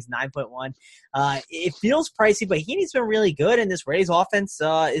DraftKings 9.1. It feels pricey, but Heaney's been really good, and this Rays offense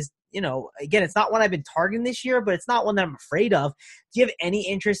is. Again, it's not one I've been targeting this year, but it's not one that I'm afraid of. Do you have any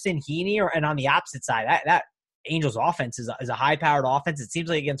interest in Heaney? And on the opposite side, that Angels offense is a high-powered offense. It seems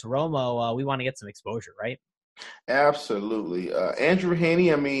like against Romo, we want to get some exposure, right? Absolutely. Andrew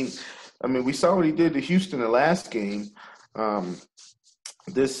Heaney, I mean, we saw what he did to Houston the last game.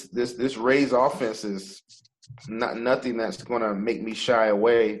 This Rays offense is nothing that's going to make me shy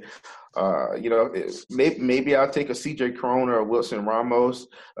away. Maybe I'll take a CJ Corona or Wilson Ramos,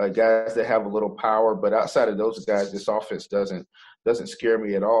 guys that have a little power. But outside of those guys, this offense doesn't scare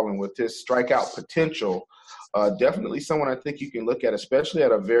me at all. And with his strikeout potential, definitely someone I think you can look at, especially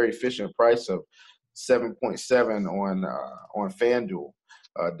at a very efficient price of 7.7 on FanDuel.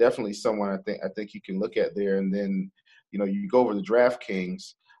 Definitely someone I think you can look at there. And then you go over to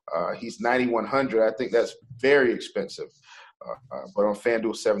DraftKings. He's 9,100. I think that's very expensive. But on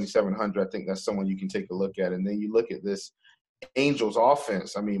FanDuel 7,700, I think that's someone you can take a look at. And then you look at this Angels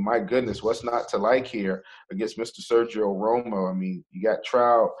offense. I mean, my goodness, what's not to like here against Mr. Sergio Romo? I mean, you got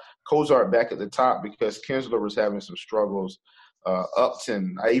Trout, Cozart back at the top because Kinsler was having some struggles.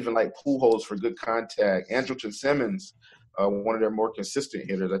 Upton, I even like Pujols for good contact. Andrelton Simmons, one of their more consistent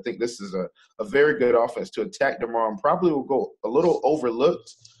hitters. I think this is a very good offense to attack tomorrow and probably will go a little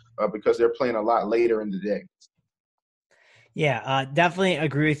overlooked because they're playing a lot later in the day. Yeah, definitely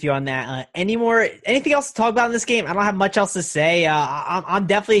agree with you on that. Anything else to talk about in this game? I don't have much else to say. I'm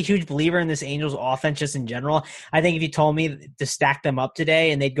definitely a huge believer in this Angels offense just in general. I think if you told me to stack them up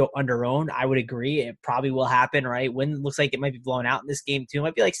today and they'd go under-owned, I would agree. It probably will happen, right? Wind looks like it might be blowing out in this game too. It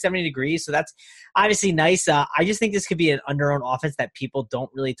might be like 70 degrees, so that's obviously nice. I just think this could be an under-owned offense that people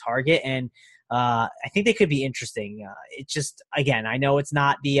don't really target, and I think they could be interesting. It's just, again, I know it's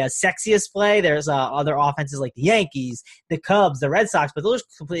not the sexiest play. There's other offenses like the Yankees, the Cubs, the Red Sox, but those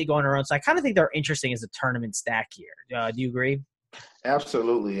completely go on their own. So I kind of think they're interesting as a tournament stack here. Do you agree?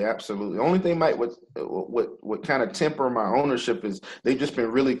 Absolutely, absolutely. The only thing what kind of temper my ownership is they've just been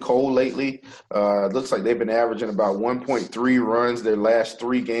really cold lately. It looks like they've been averaging about 1.3 runs their last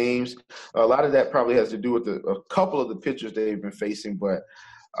 3 games. A lot of that probably has to do with a couple of the pitchers they've been facing, but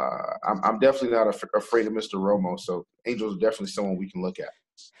I'm definitely not afraid of Mr. Romo. So Angels are definitely someone we can look at.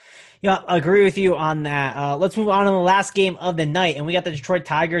 Yeah, I agree with you on that. Let's move on to the last game of the night. And we got the Detroit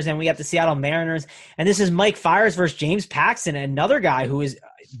Tigers and we got the Seattle Mariners. And this is Mike Fiers versus James Paxton, another guy who is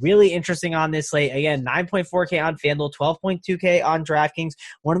really interesting on this slate. Again, 9.4K on FanDuel, 12.2K on DraftKings.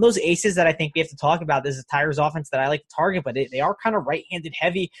 One of those aces that I think we have to talk about. This is a Tigers offense that I like to target, but they are kind of right-handed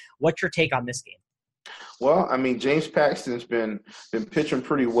heavy. What's your take on this game? Well, I mean, James Paxton's been pitching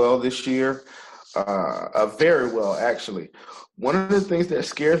pretty well this year, very well, actually. One of the things that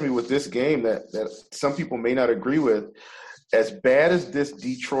scares me with this game that some people may not agree with, as bad as this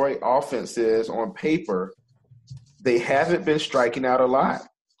Detroit offense is on paper, they haven't been striking out a lot.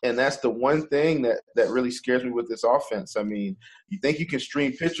 And that's the one thing that really scares me with this offense. I mean, you think you can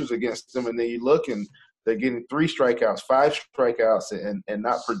stream pitchers against them, and then you look and they're getting 3 strikeouts, 5 strikeouts, and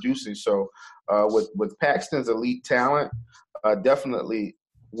not producing. So with Paxton's elite talent, definitely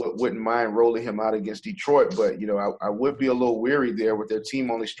wouldn't mind rolling him out against Detroit. But, I would be a little weary there with their team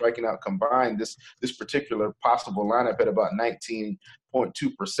only striking out combined this particular possible lineup at about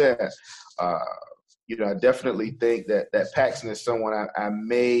 19.2%. I definitely think that Paxton is someone I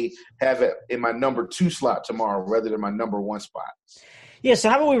may have in my number 2 slot tomorrow rather than my number 1 spot. Yeah,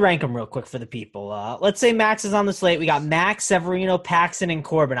 so how about we rank them real quick for the people? Let's say Max is on the slate. We got Max, Severino, Paxton, and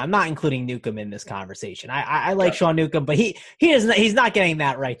Corbin. I'm not including Newcomb in this conversation. I like Sean Newcomb, but he's not getting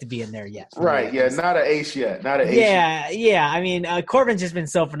that right to be in there yet. Right, yeah, not an ace yet. Yeah. I mean, Corbin's just been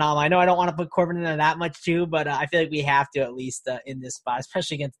so phenomenal. I know I don't want to put Corbin in there that much too, but I feel like we have to at least in this spot,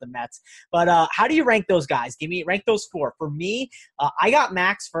 especially against the Mets. But how do you rank those guys? Rank those 4. For me, I got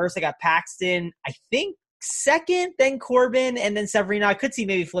Max first. I got Paxton, I think, second, then Corbin, and then Severino. I could see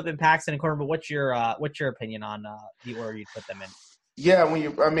maybe flipping Paxton and Corbin, but what's your opinion on the order you put them in? Yeah,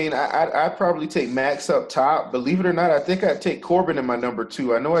 I'd probably take Max up top. Believe it or not, I think I'd take Corbin in my number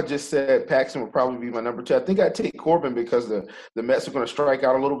 2. I know I just said Paxton would probably be my number 2. I think I'd take Corbin because the Mets are going to strike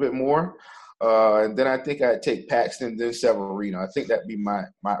out a little bit more. And then I think I'd take Paxton, then Severino. I think that'd be my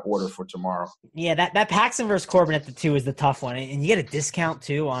order for tomorrow. Yeah, that Paxton versus Corbin at the 2 is the tough one. And you get a discount,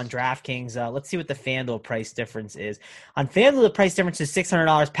 too, on DraftKings. Let's see what the FanDuel price difference is. On FanDuel, the price difference is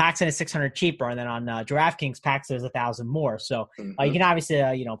 $600. Paxton is $600 cheaper. And then on DraftKings, Paxton is $1,000 more. So you can obviously,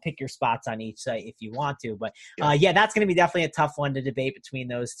 pick your spots on each site if you want to. But, that's going to be definitely a tough one to debate between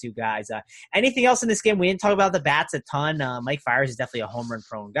those 2 guys. Anything else in this game? We didn't talk about the bats a ton. Mike Fiers is definitely a home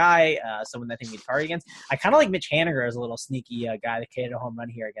run-prone guy, someone I think we target against. I kind of like Mitch Haniger as a little sneaky guy that can hit a home run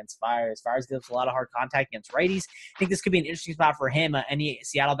here against Fiers. Fiers gives a lot of hard contact against righties. I think this could be an interesting spot for him. Any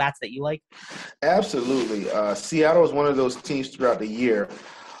Seattle bats that you like? Absolutely. Seattle is one of those teams throughout the year.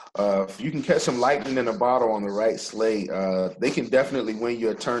 If you can catch some lightning in a bottle on the right slate, they can definitely win you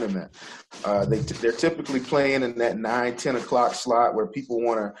a tournament. They're typically playing in that 9, 10 o'clock slot where people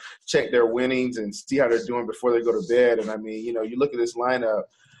want to check their winnings and see how they're doing before they go to bed. And, you look at this lineup,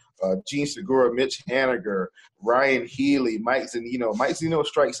 Gene Segura, Mitch Haniger, Ryan Healy, Mike Zunino. Mike Zunino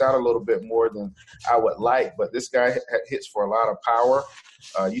strikes out a little bit more than I would like, but this guy hits for a lot of power.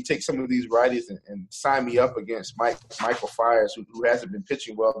 You take some of these righties and sign me up against Michael Fiers, who hasn't been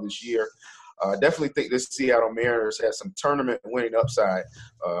pitching well this year. Definitely think this Seattle Mariners has some tournament winning upside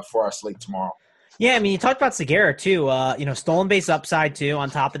for our slate tomorrow. Yeah, I mean, you talked about Segura too. Stolen base upside too. On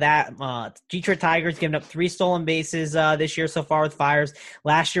top of that, Detroit Tigers giving up 3 stolen bases this year so far with Fires.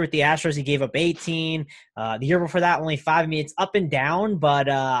 Last year with the Astros, he gave up 18. The year before that, only 5. I mean, it's up and down, but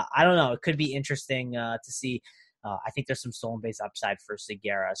I don't know. It could be interesting to see. I think there's some stolen base upside for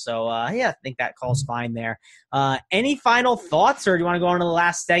Segura. So, I think that call's fine there. Any final thoughts, or do you want to go on to the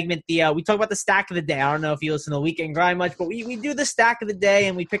last segment? We talk about the stack of the day. I don't know if you listen to the Weekend Grind much, but we do the stack of the day,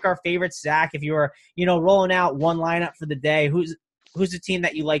 and we pick our favorite stack. If you were, rolling out one lineup for the day, who's the team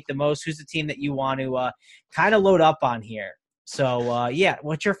that you like the most? Who's the team that you want to kind of load up on here? So,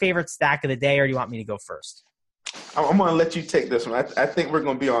 what's your favorite stack of the day, or do you want me to go first? I'm going to let you take this one. I think we're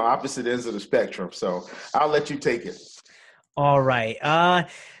going to be on opposite ends of the spectrum, so I'll let you take it. All right.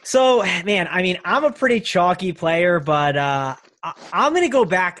 So, man, I mean, I'm a pretty chalky player, but I'm going to go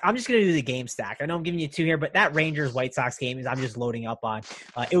back. I'm just going to do the game stack. I know I'm giving you 2 here, but that Rangers-White Sox game is I'm just loading up on.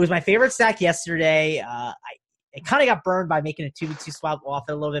 It was my favorite stack yesterday. It kind of got burned by making a 2v2 swap off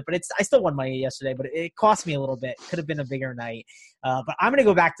it a little bit, but I still won money yesterday, but it cost me a little bit. Could have been a bigger night. But I'm going to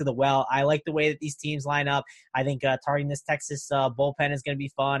go back to the well. I like the way that these teams line up. I think targeting this Texas bullpen is going to be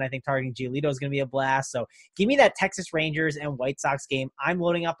fun. I think targeting Giolito is going to be a blast. So give me that Texas Rangers and White Sox game. I'm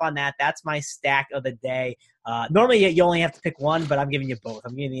loading up on that. That's my stack of the day. Normally you only have to pick one, but I'm giving you both.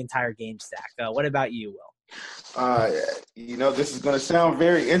 I'm giving the entire game stack. What about you, Will? This is going to sound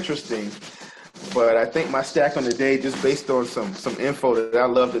very interesting. But I think my stack on the day, just based on some info that I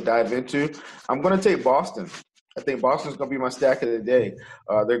love to dive into, I'm going to take Boston. I think Boston's going to be my stack of the day.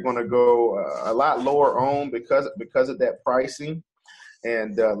 They're going to go a lot lower owned because of that pricing.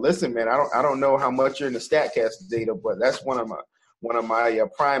 And listen, man, I don't know how much you're in the StatCast data, but that's one of my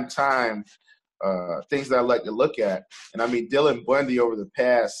prime time things that I like to look at. And I mean, Dylan Bundy over the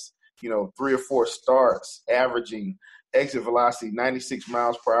past 3 or 4 starts, averaging exit velocity 96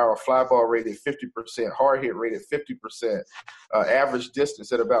 miles per hour, fly ball rated 50%, hard hit rated 50%, average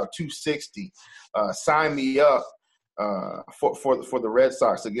distance at about 260. Sign me up for the Red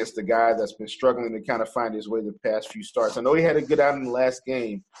Sox against the guy that's been struggling to kind of find his way the past few starts. I know he had a good out in the last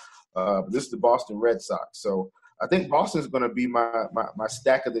game. But this is the Boston Red Sox. So I think Boston's going to be my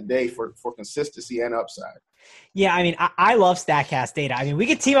stack of the day for consistency and upside. Yeah, I mean, I love StatCast data. I mean, we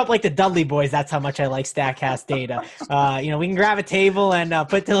could team up like the Dudley boys. That's how much I like StatCast data. We can grab a table and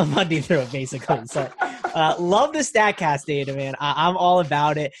put Dylan Bundy through it, basically. So love the StatCast data, man. I'm all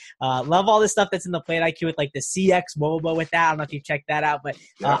about it. Love all the stuff that's in the Plate IQ with like the CX MOBA with that. I don't know if you've checked that out, but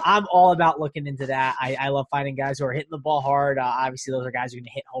I'm all about looking into that. I love finding guys who are hitting the ball hard. Obviously, those are guys who are going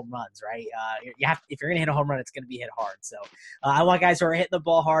to hit home runs, right? If you're going to hit a home run, it's going to be hit hard. So I want guys who are hitting the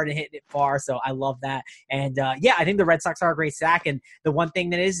ball hard and hitting it far. So I love that. And I think the Red Sox are a great stack. And the one thing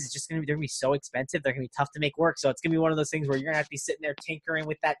that is just they're going to be so expensive. They're going to be tough to make work. So it's going to be one of those things where you're going to have to be sitting there tinkering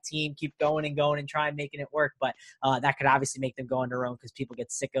with that team, keep going and trying making it work. But that could obviously make them go on their own because people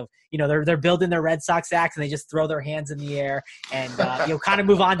get sick of, they're building their Red Sox stacks and they just throw their hands in the air and kind of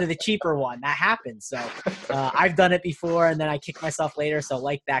move on to the cheaper one. That happens. So I've done it before and then I kick myself later. So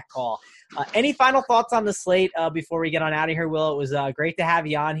like that call. Any final thoughts on the slate before we get on out of here, Will? It was great to have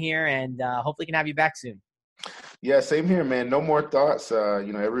you on here and hopefully can have you back soon. Yeah, same here, man. No more thoughts.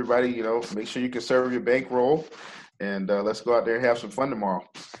 Everybody, make sure you conserve your bankroll, and let's go out there and have some fun tomorrow.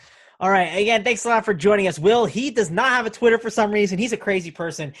 All right. Again, thanks a lot for joining us. Will, he does not have a Twitter for some reason. He's a crazy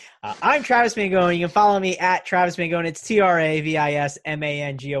person. I'm Travis Mangone. You can follow me at Travis Mangone. It's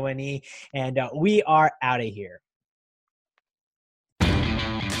TravisMangone, and we are out of here.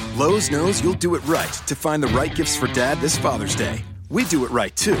 Lowe's knows you'll do it right to find the right gifts for Dad this Father's Day. We do it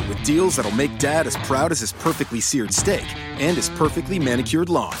right, too, with deals that'll make Dad as proud as his perfectly seared steak and his perfectly manicured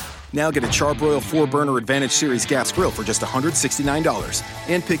lawn. Now get a Charbroil 4-burner Advantage Series gas grill for just $169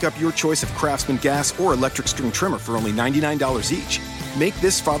 and pick up your choice of Craftsman gas or electric string trimmer for only $99 each. Make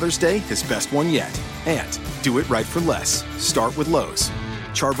this Father's Day his best one yet. And do it right for less. Start with Lowe's.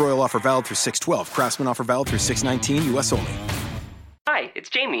 Charbroil offer valid through 6/12. Craftsman offer valid through 6/19, U.S. only. Hi, it's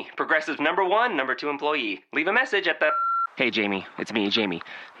Jamie, Progressive's #1, #2 employee. Leave a message at the... Hey, Jamie, it's me, Jamie.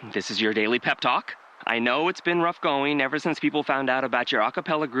 This is your daily pep talk. I know it's been rough going ever since people found out about your a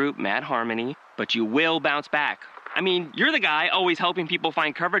cappella group, Mad Harmony, but you will bounce back. I mean, you're the guy always helping people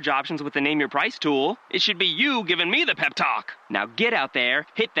find coverage options with the Name Your Price tool. It should be you giving me the pep talk. Now get out there,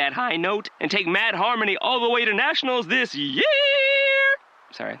 hit that high note, and take Mad Harmony all the way to nationals this year!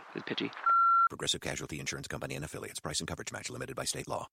 Sorry, it's pitchy. Progressive Casualty Insurance Company and Affiliates. Price and coverage match limited by state law.